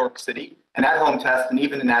to New York City an at-home test and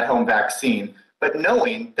even an at-home vaccine. But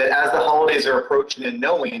knowing that as the holidays are approaching and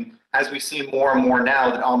knowing, as we see more and more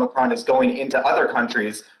now that Omicron is going into other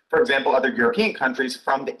countries, for example, other European countries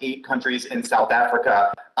from the 8 countries in South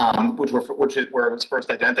Africa, which is where it was first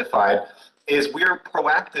identified, is we're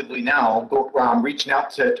proactively now reaching out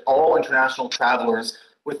to all international travelers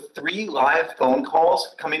with 3 live phone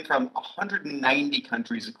calls coming from 190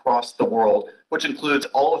 countries across the world, which includes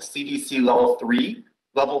all of CDC level 3,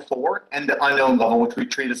 level 4, and the unknown level, which we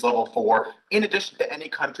treat as level 4, in addition to any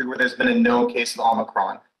country where there's been a known case of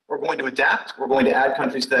Omicron. We're going to adapt. We're going to add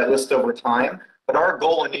countries to that list over time. But our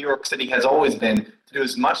goal in New York City has always been to do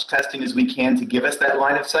as much testing as we can to give us that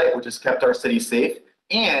line of sight, which has kept our city safe.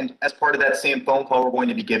 And as part of that same phone call we're going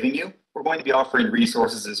to be giving you, we're going to be offering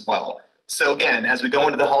resources as well. So again, as we go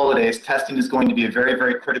into the holidays, testing is going to be a very,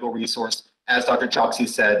 very critical resource, as Dr. Choksi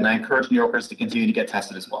said, and I encourage New Yorkers to continue to get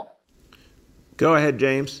tested as well. Go ahead,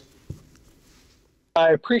 James. I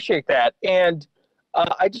appreciate that. And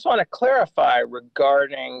I just want to clarify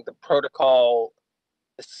regarding the protocol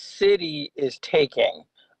the city is taking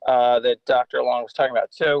that Dr. Long was talking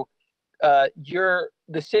about. So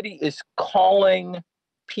the city is calling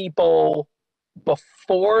people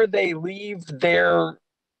before they leave their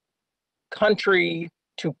country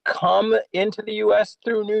to come into the U.S.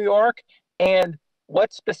 through New York? And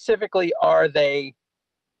what specifically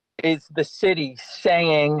is the city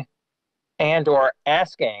saying and or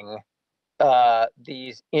asking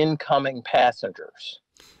these incoming passengers?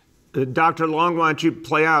 Dr. Long, why don't you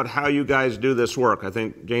play out how you guys do this work? I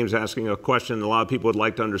think James is asking a question a lot of people would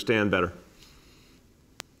like to understand better.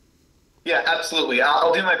 Yeah, absolutely.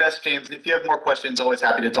 I'll do my best, James. If you have more questions, always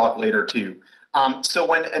happy to talk later too. So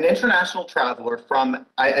when an international traveler from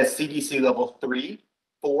a CDC level 3,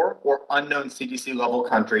 4, or unknown CDC level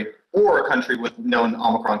country, or a country with known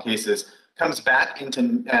Omicron cases, comes back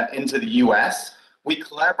into the U.S., we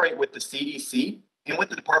collaborate with the CDC and with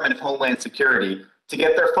the Department of Homeland Security to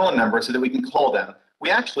get their phone number so that we can call them. We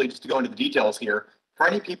actually, just to go into the details here, for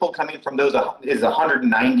any people coming from those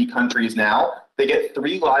 190 countries now, they get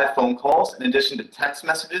 3 live phone calls in addition to text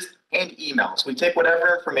messages and emails. We take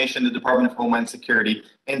whatever information the Department of Homeland Security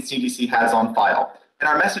and CDC has on file. And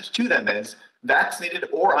our message to them is, vaccinated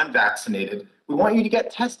or unvaccinated, we want you to get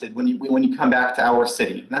tested when you come back to our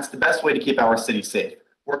city. And that's the best way to keep our city safe.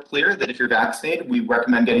 We're clear that if you're vaccinated, we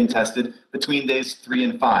recommend getting tested between days 3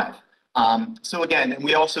 and 5. So again, and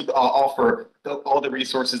we also offer all the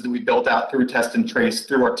resources that we built out through Test and Trace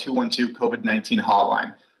through our 212 COVID-19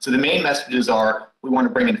 hotline. So the main messages are, we want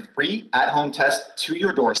to bring a free at-home test to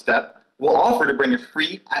your doorstep. We'll offer to bring a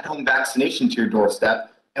free at-home vaccination to your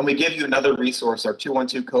doorstep. And we give you another resource, our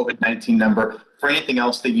 212 COVID-19 number, for anything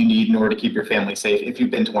else that you need in order to keep your family safe if you've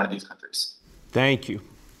been to one of these countries. Thank you.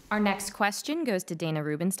 Our next question goes to Dana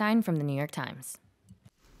Rubenstein from the New York Times.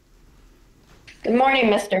 Good morning,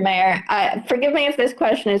 Mr. Mayor. Forgive me if this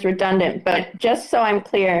question is redundant, but just so I'm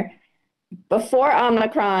clear, before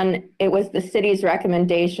Omicron, it was the city's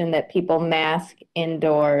recommendation that people mask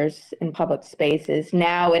indoors in public spaces.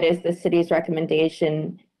 Now it is the city's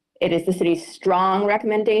recommendation. It is the city's strong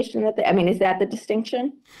recommendation that is that the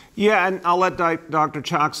distinction? Yeah, and I'll let Dr.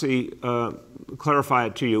 Choksi clarify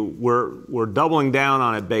it to you. We're doubling down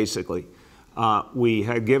on it, basically. We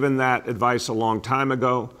had given that advice a long time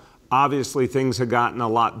ago. Obviously, things have gotten a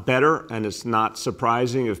lot better, and it's not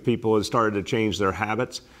surprising if people have started to change their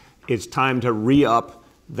habits. It's time to re-up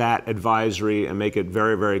that advisory and make it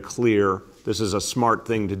very, very clear this is a smart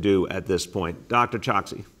thing to do at this point. Dr.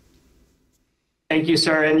 Choksi. Thank you,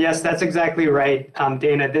 sir. And yes, that's exactly right,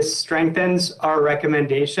 Dana. This strengthens our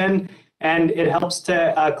recommendation, and it helps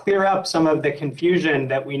to clear up some of the confusion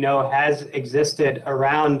that we know has existed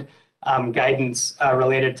around guidance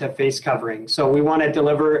related to face covering. So we want to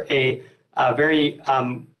deliver a very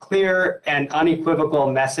clear and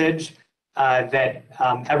unequivocal message that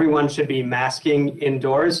everyone should be masking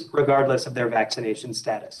indoors, regardless of their vaccination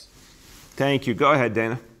status. Thank you. Go ahead,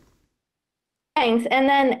 Dana. Thanks. And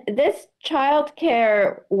then this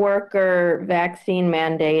childcare worker vaccine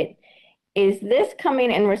mandate, is this coming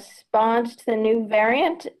in response to the new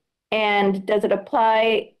variant? And does it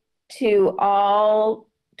apply to all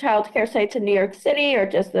childcare sites in New York City or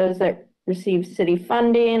just those that receive city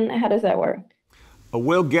funding? How does that work?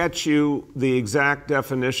 We'll get you the exact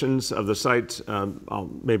definitions of the sites.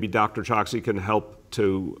 Maybe Dr. Choksi can help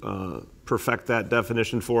to perfect that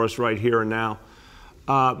definition for us right here and now.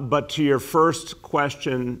 But to your first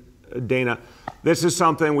question, Dana, this is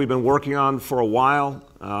something we've been working on for a while.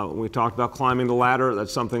 We talked about climbing the ladder.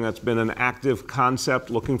 That's something that's been an active concept,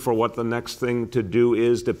 looking for what the next thing to do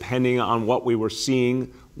is, depending on what we were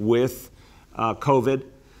seeing with COVID.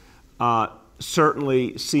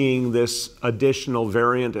 Certainly seeing this additional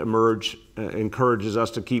variant emerge encourages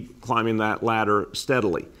us to keep climbing that ladder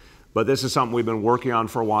steadily. But this is something we've been working on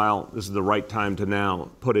for a while. This is the right time to now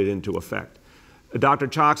put it into effect. Dr.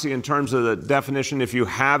 Choksi, in terms of the definition, if you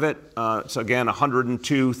have it, it's again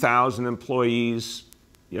 102,000 employees.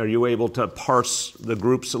 Are you able to parse the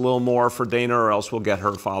groups a little more for Dana, or else we'll get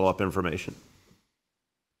her follow-up information?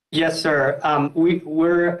 Yes, sir.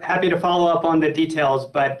 We're happy to follow up on the details,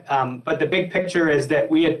 but the big picture is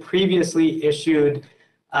that we had previously issued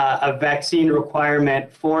a vaccine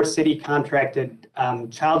requirement for city contracted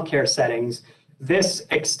childcare settings. This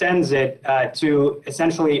extends it to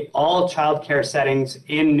essentially all childcare settings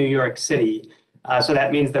in New York City. So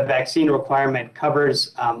that means the vaccine requirement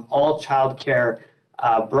covers all childcare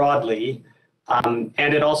broadly. And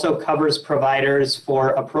it also covers providers for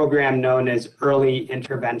a program known as early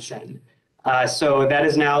intervention. So that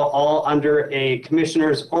is now all under a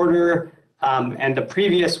commissioner's order, and the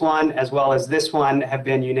previous one, as well as this one, have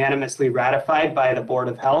been unanimously ratified by the Board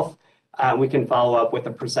of Health. We can follow up with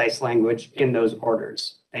the precise language in those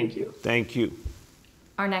orders. Thank you. Thank you.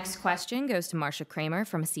 Our next question goes to Marsha Kramer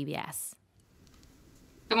from CBS.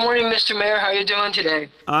 Good morning, Mr. Mayor. How are you doing today?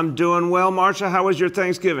 I'm doing well, Marsha. How was your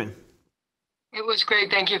Thanksgiving? It was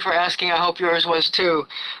great. Thank you for asking. I hope yours was too.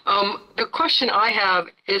 The question I have,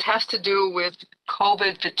 it has to do with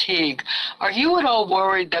COVID fatigue. Are you at all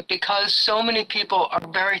worried that because so many people are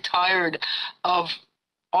very tired of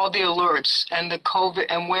all the alerts and the COVID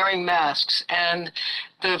and wearing masks and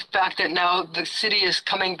the fact that now the city is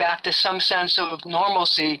coming back to some sense of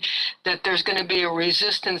normalcy, that there's going to be a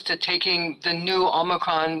resistance to taking the new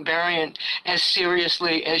Omicron variant as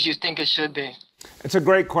seriously as you think it should be? It's a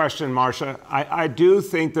great question, Marsha. I do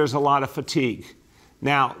think there's a lot of fatigue.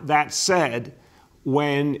 Now, that said,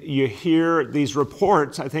 when you hear these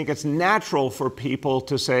reports, I think it's natural for people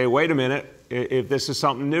to say, wait a minute, if this is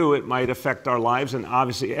something new, it might affect our lives. And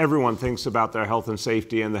obviously, everyone thinks about their health and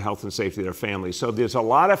safety and the health and safety of their families. So there's a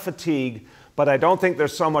lot of fatigue, but I don't think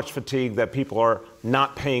there's so much fatigue that people are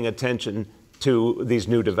not paying attention to these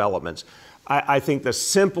new developments. I think the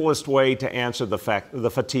simplest way to answer the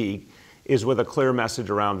fatigue is with a clear message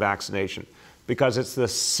around vaccination, because it's the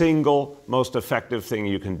single most effective thing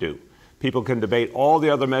you can do. People can debate all the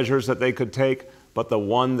other measures that they could take, but the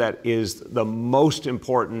one that is the most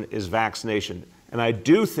important is vaccination. And I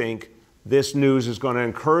do think this news is going to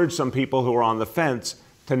encourage some people who are on the fence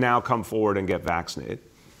to now come forward and get vaccinated.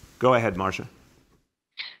 Go ahead, Marsha.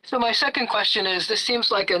 So my second question is, this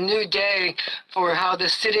seems like a new day for how the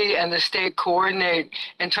city and the state coordinate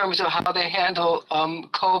in terms of how they handle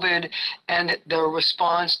COVID and their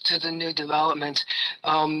response to the new developments.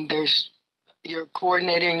 You're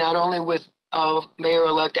coordinating not only with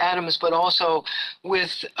Mayor-elect Adams, but also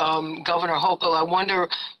with Governor Hochul. I wonder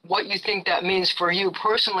what you think that means for you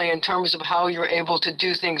personally in terms of how you're able to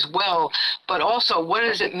do things well, but also what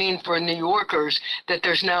does it mean for New Yorkers that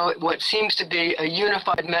there's now what seems to be a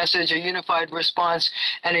unified message, a unified response,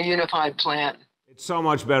 and a unified plan? It's so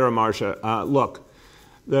much better, Marsha. Look,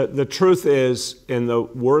 the truth is, in the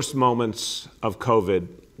worst moments of COVID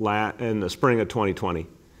in the spring of 2020,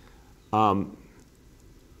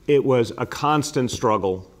 it was a constant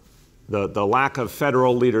struggle. The lack of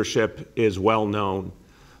federal leadership is well known.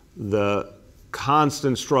 The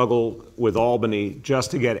constant struggle with Albany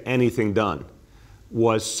just to get anything done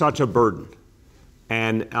was such a burden.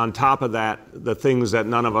 And on top of that, the things that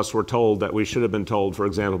none of us were told that we should have been told, for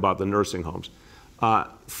example, about the nursing homes.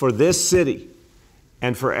 For this city,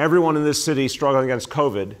 And for everyone in this city struggling against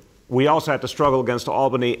COVID, we also had to struggle against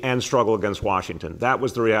Albany and struggle against Washington. That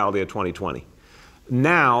was the reality of 2020.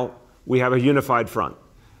 Now we have a unified front.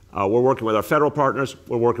 We're working with our federal partners,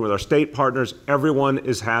 we're working with our state partners. Everyone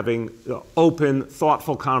is having open,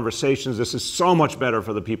 thoughtful conversations. This is so much better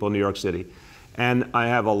for the people in New York City. And I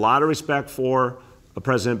have a lot of respect for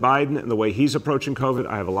President Biden and the way he's approaching COVID.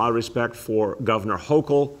 I have a lot of respect for Governor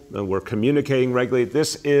Hochul, and we're communicating regularly.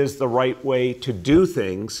 This is the right way to do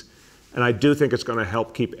things, and I do think it's going to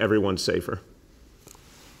help keep everyone safer.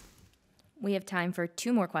 We have time for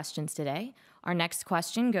 2 more questions today. Our next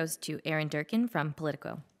question goes to Erin Durkin from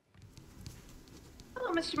Politico.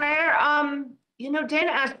 Hello, Mr. Mayor.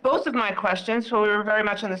 Dana asked both of my questions, so we were very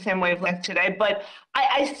much on the same wavelength today. But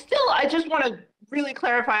I just want to really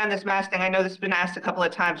clarify on this mask thing. I know this has been asked a couple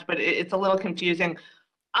of times, but it's a little confusing.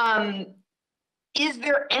 Is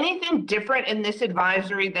there anything different in this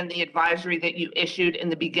advisory than the advisory that you issued in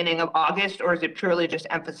the beginning of August, or is it purely just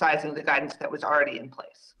emphasizing the guidance that was already in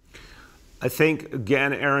place? I think,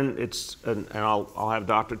 again, Erin, and I'll have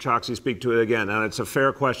Dr. Choksi speak to it again, and it's a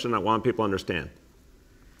fair question I want people to understand.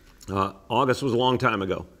 August was a long time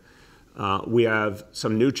ago. We have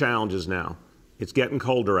some new challenges now. It's getting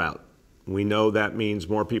colder out. We know that means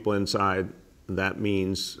more people inside. That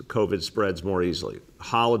means COVID spreads more easily.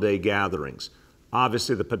 Holiday gatherings.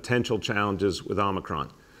 Obviously, the potential challenges with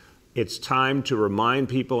Omicron. It's time to remind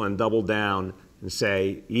people and double down and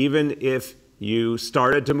say, even if you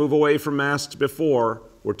started to move away from masks before,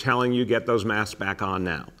 we're telling you get those masks back on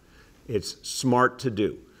now. It's smart to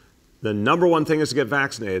do. The number one thing is to get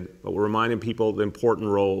vaccinated, but we're reminding people the important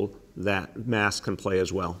role that masks can play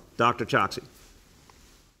as well. Dr. Choksi.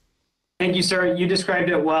 Thank you, sir. You described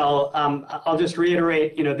it well. I'll just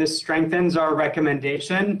reiterate, this strengthens our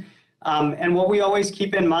recommendation. And what we always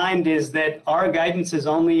keep in mind is that our guidance is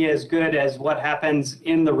only as good as what happens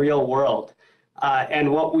in the real world.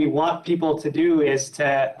 And what we want people to do is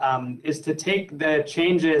to take the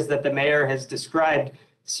changes that the mayor has described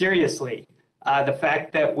seriously. The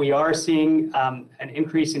fact that we are seeing an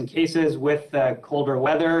increase in cases with the colder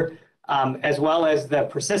weather, as well as the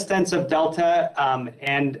persistence of Delta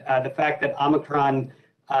and the fact that Omicron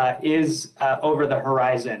is over the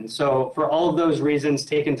horizon. So for all of those reasons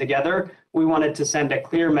taken together, we wanted to send a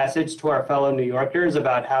clear message to our fellow New Yorkers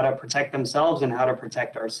about how to protect themselves and how to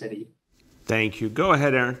protect our city. Thank you. Go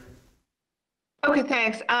ahead, Erin. Okay,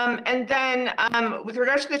 thanks. And then with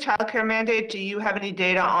regards to the child care mandate, do you have any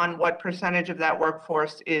data on what percentage of that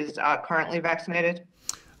workforce is currently vaccinated?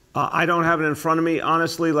 I don't have it in front of me.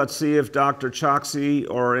 Honestly, let's see if Dr. Choksi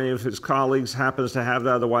or any of his colleagues happens to have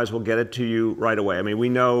that. Otherwise, we'll get it to you right away. I mean, we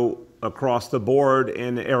know across the board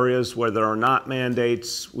in areas where there are not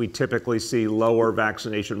mandates, we typically see lower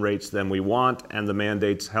vaccination rates than we want, and the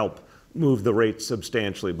mandates help move the rates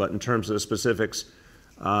substantially. But in terms of the specifics,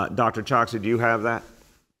 Dr. Choksi, do you have that?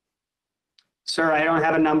 Sir, I don't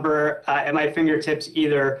have a number at my fingertips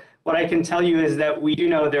either. What I can tell you is that we do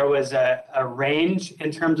know there was a range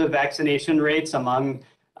in terms of vaccination rates among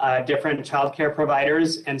different childcare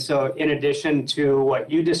providers. And so in addition to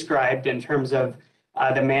what you described in terms of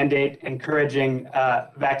the mandate encouraging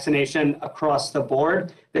vaccination across the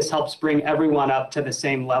board, this helps bring everyone up to the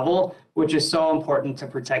same level, which is so important to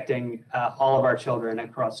protecting all of our children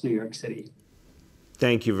across New York City.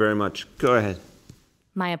 Thank you very much. Go ahead.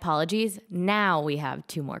 My apologies. Now we have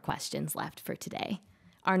 2 more questions left for today.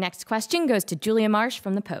 Our next question goes to Julia Marsh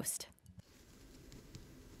from The Post.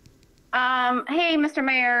 Hey, Mr.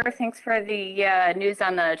 Mayor, thanks for the news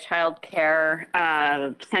on the child care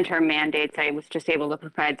center mandates. I was just able to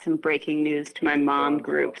provide some breaking news to my mom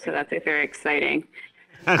group, so that's very exciting.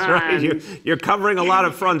 That's right. You're covering a lot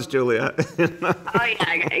of fronts, Julia. Oh, yeah,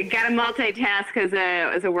 I got to multitask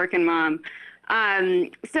as a working mom.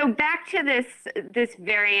 So back to this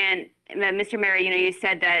variant, Mr. Mayor, you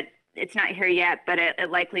said that it's not here yet, but it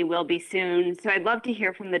likely will be soon. So I'd love to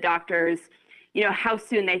hear from the doctors, how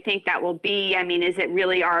soon they think that will be. I mean, is it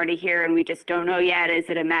really already here and we just don't know yet? Is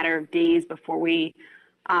it a matter of days before we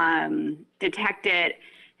detect it?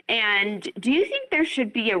 And do you think there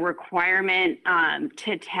should be a requirement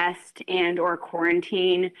to test and or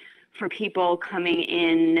quarantine for people coming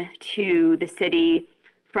in to the city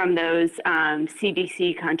from those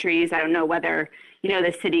CDC countries? I don't know whether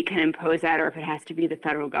the city can impose that or if it has to be the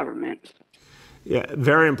federal government. Yeah,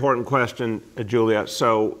 very important question, Julia.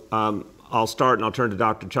 So I'll start and I'll turn to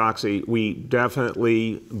Dr. Choksi. We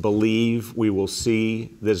definitely believe we will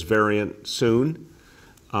see this variant soon.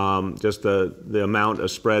 Just the amount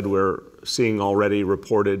of spread we're seeing already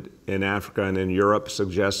reported in Africa and in Europe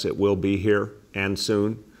suggests it will be here and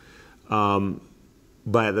soon.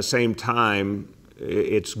 But at the same time,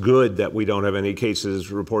 it's good that we don't have any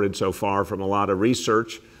cases reported so far from a lot of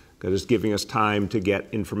research, because it's giving us time to get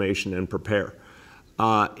information and prepare.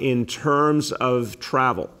 In terms of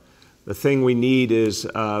travel, the thing we need is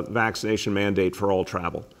a vaccination mandate for all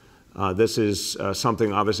travel. This is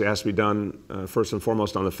something obviously has to be done first and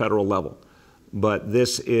foremost on the federal level. But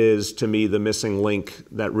this is, to me, the missing link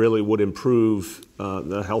that really would improve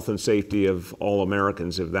the health and safety of all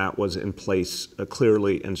Americans if that was in place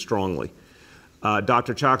clearly and strongly.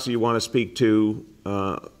 Dr. Choksi, you want to speak to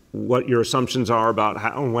what your assumptions are about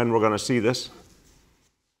how and when we're going to see this?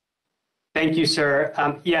 Thank you, sir.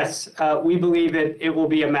 Yes, we believe it will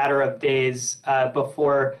be a matter of days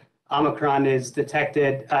before Omicron is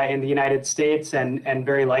detected in the United States and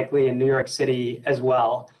very likely in New York City as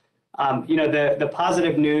well. The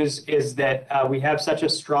positive news is that we have such a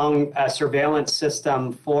strong surveillance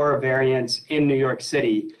system for variants in New York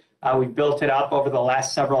City. We've built it up over the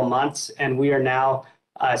last several months, and we are now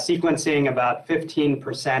sequencing about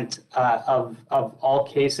 15% of all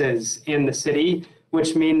cases in the city,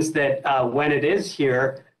 which means that when it is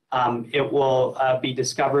here, it will be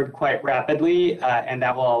discovered quite rapidly, and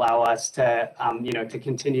that will allow us to, to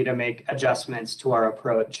continue to make adjustments to our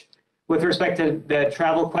approach. With respect to the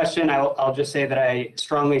travel question, I'll just say that I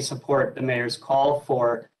strongly support the mayor's call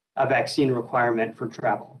for a vaccine requirement for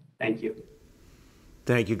travel. Thank you.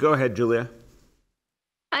 Thank you. Go ahead, Julia.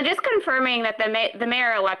 Just confirming that the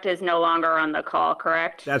mayor-elect is no longer on the call,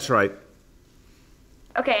 correct? That's right.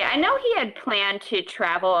 Okay, I know he had planned to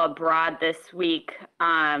travel abroad this week,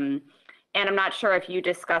 and I'm not sure if you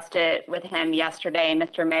discussed it with him yesterday,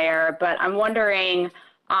 Mr. Mayor, but I'm wondering,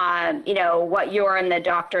 what your and the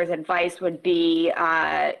doctor's advice would be,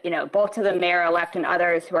 both to the mayor-elect and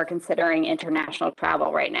others who are considering international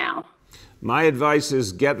travel right now. My advice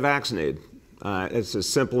is get vaccinated. It's as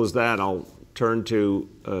simple as that. I'll turn to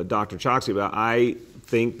Dr. Choksi, but I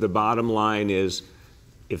think the bottom line is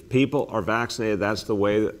if people are vaccinated, that's the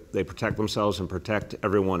way that they protect themselves and protect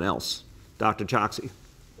everyone else. Dr. Choksi.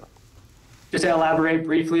 Just to elaborate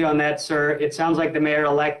briefly on that, sir, it sounds like the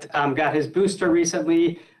mayor-elect got his booster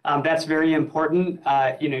recently. That's very important.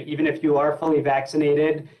 Even if you are fully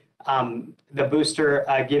vaccinated, the booster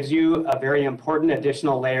gives you a very important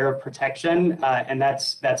additional layer of protection, and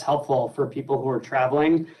that's helpful for people who are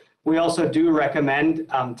traveling. We also do recommend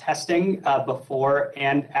testing before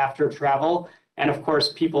and after travel. And of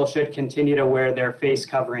course, people should continue to wear their face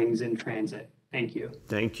coverings in transit. Thank you.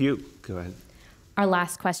 Thank you. Go ahead. Our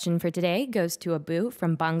last question for today goes to Abu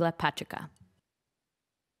from Bangla Patrika.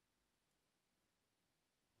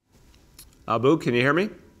 Abu, can you hear me?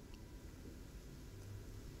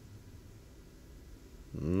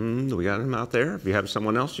 We got him out there. If you have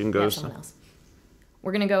someone else, you can go to someone else.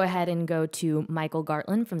 We're going to go ahead and go to Michael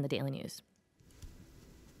Gartland from the Daily News.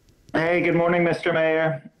 Hey, good morning, Mr.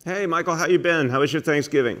 Mayor. Hey, Michael, how you been? How was your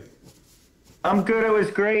Thanksgiving? I'm good. It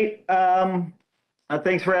was great.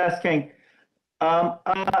 Thanks for asking.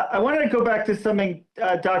 I wanted to go back to something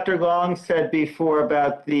Dr. Long said before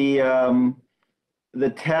about the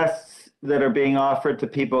tests that are being offered to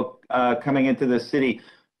people coming into the city.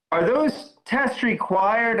 Are those tests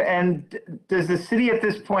required, and does the city at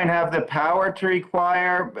this point have the power to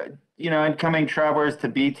require, incoming travelers to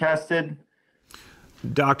be tested?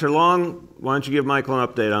 Dr. Long, why don't you give Michael an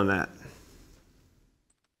update on that?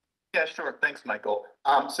 Yeah, sure. Thanks, Michael.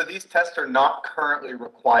 So these tests are not currently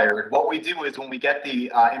required. What we do is when we get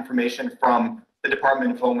the information from the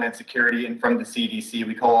Department of Homeland Security and from the CDC,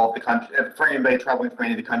 we call the country, for anybody traveling from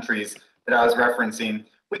any of the countries that I was referencing,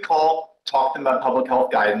 we call, talk to them about public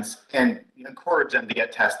health guidance and encourage them to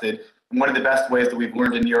get tested. And one of the best ways that we've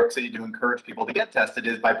learned in New York City to encourage people to get tested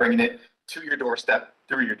is by bringing it to your doorstep,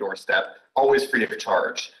 through your doorstep, always free of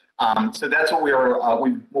charge. So that's what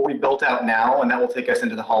we built out now, and that will take us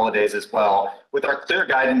into the holidays as well. With our clear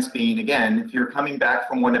guidance being, again, if you're coming back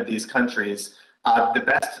from one of these countries, the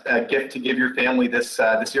best gift to give your family this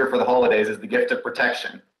year for the holidays is the gift of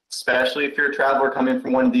protection. Especially if you're a traveler coming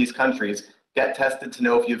from one of these countries, get tested to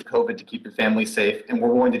know if you have COVID to keep your family safe, and we're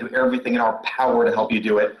going to do everything in our power to help you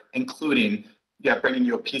do it, including bringing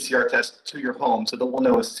you a PCR test to your home so that we'll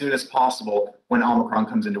know as soon as possible when Omicron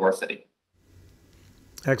comes into our city.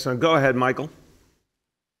 Excellent. Go ahead, Michael.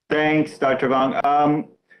 Thanks, Dr. Vong.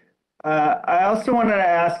 I also wanted to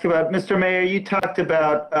ask about, Mr. Mayor, you talked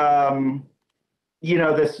about, you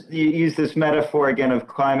use this metaphor again of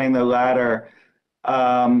climbing the ladder,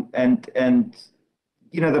 and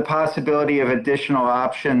the possibility of additional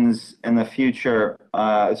options in the future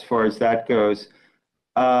as far as that goes.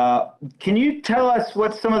 Can you tell us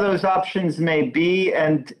what some of those options may be,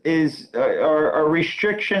 and are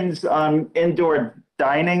restrictions on indoor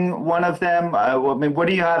dining one of them? I mean, what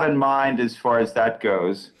do you have in mind as far as that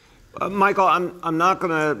goes? Michael, I'm not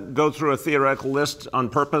going to go through a theoretical list on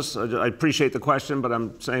purpose. I appreciate the question, but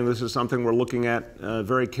I'm saying this is something we're looking at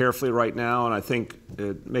very carefully right now, and I think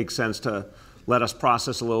it makes sense to let us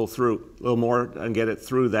process a little more and get it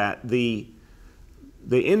through that. The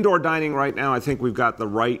indoor dining right now, I think we've got the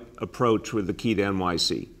right approach with the Key to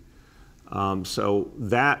NYC. So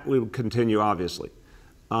that will continue, obviously.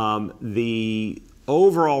 The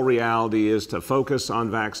overall reality is to focus on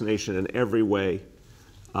vaccination in every way.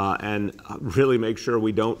 And really make sure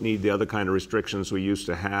we don't need the other kind of restrictions we used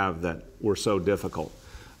to have that were so difficult.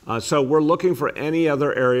 So we're looking for any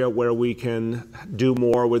other area where we can do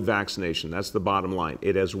more with vaccination. That's the bottom line.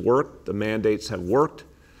 It has worked. The mandates have worked.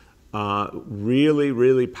 Really,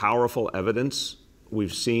 really powerful evidence.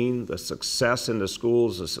 We've seen the success in the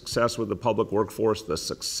schools, the success with the public workforce, the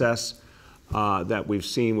success that we've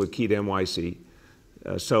seen with Key to NYC.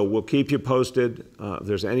 So we'll keep you posted. If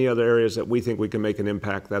there's any other areas that we think we can make an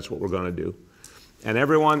impact, that's what we're going to do. And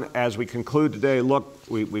everyone, as we conclude today, look,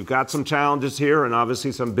 we've got some challenges here and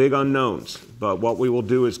obviously some big unknowns. But what we will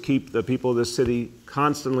do is keep the people of this city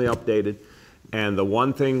constantly updated. And the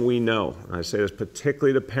one thing we know, and I say this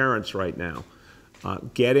particularly to parents right now,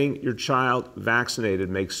 getting your child vaccinated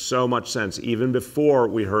makes so much sense. Even before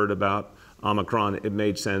we heard about Omicron, it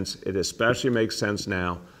made sense. It especially makes sense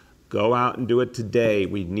now. Go out and do it today.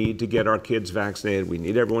 We need to get our kids vaccinated. We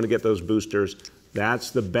need everyone to get those boosters.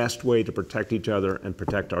 That's the best way to protect each other and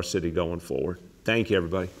protect our city going forward. Thank you,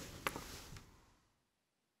 everybody.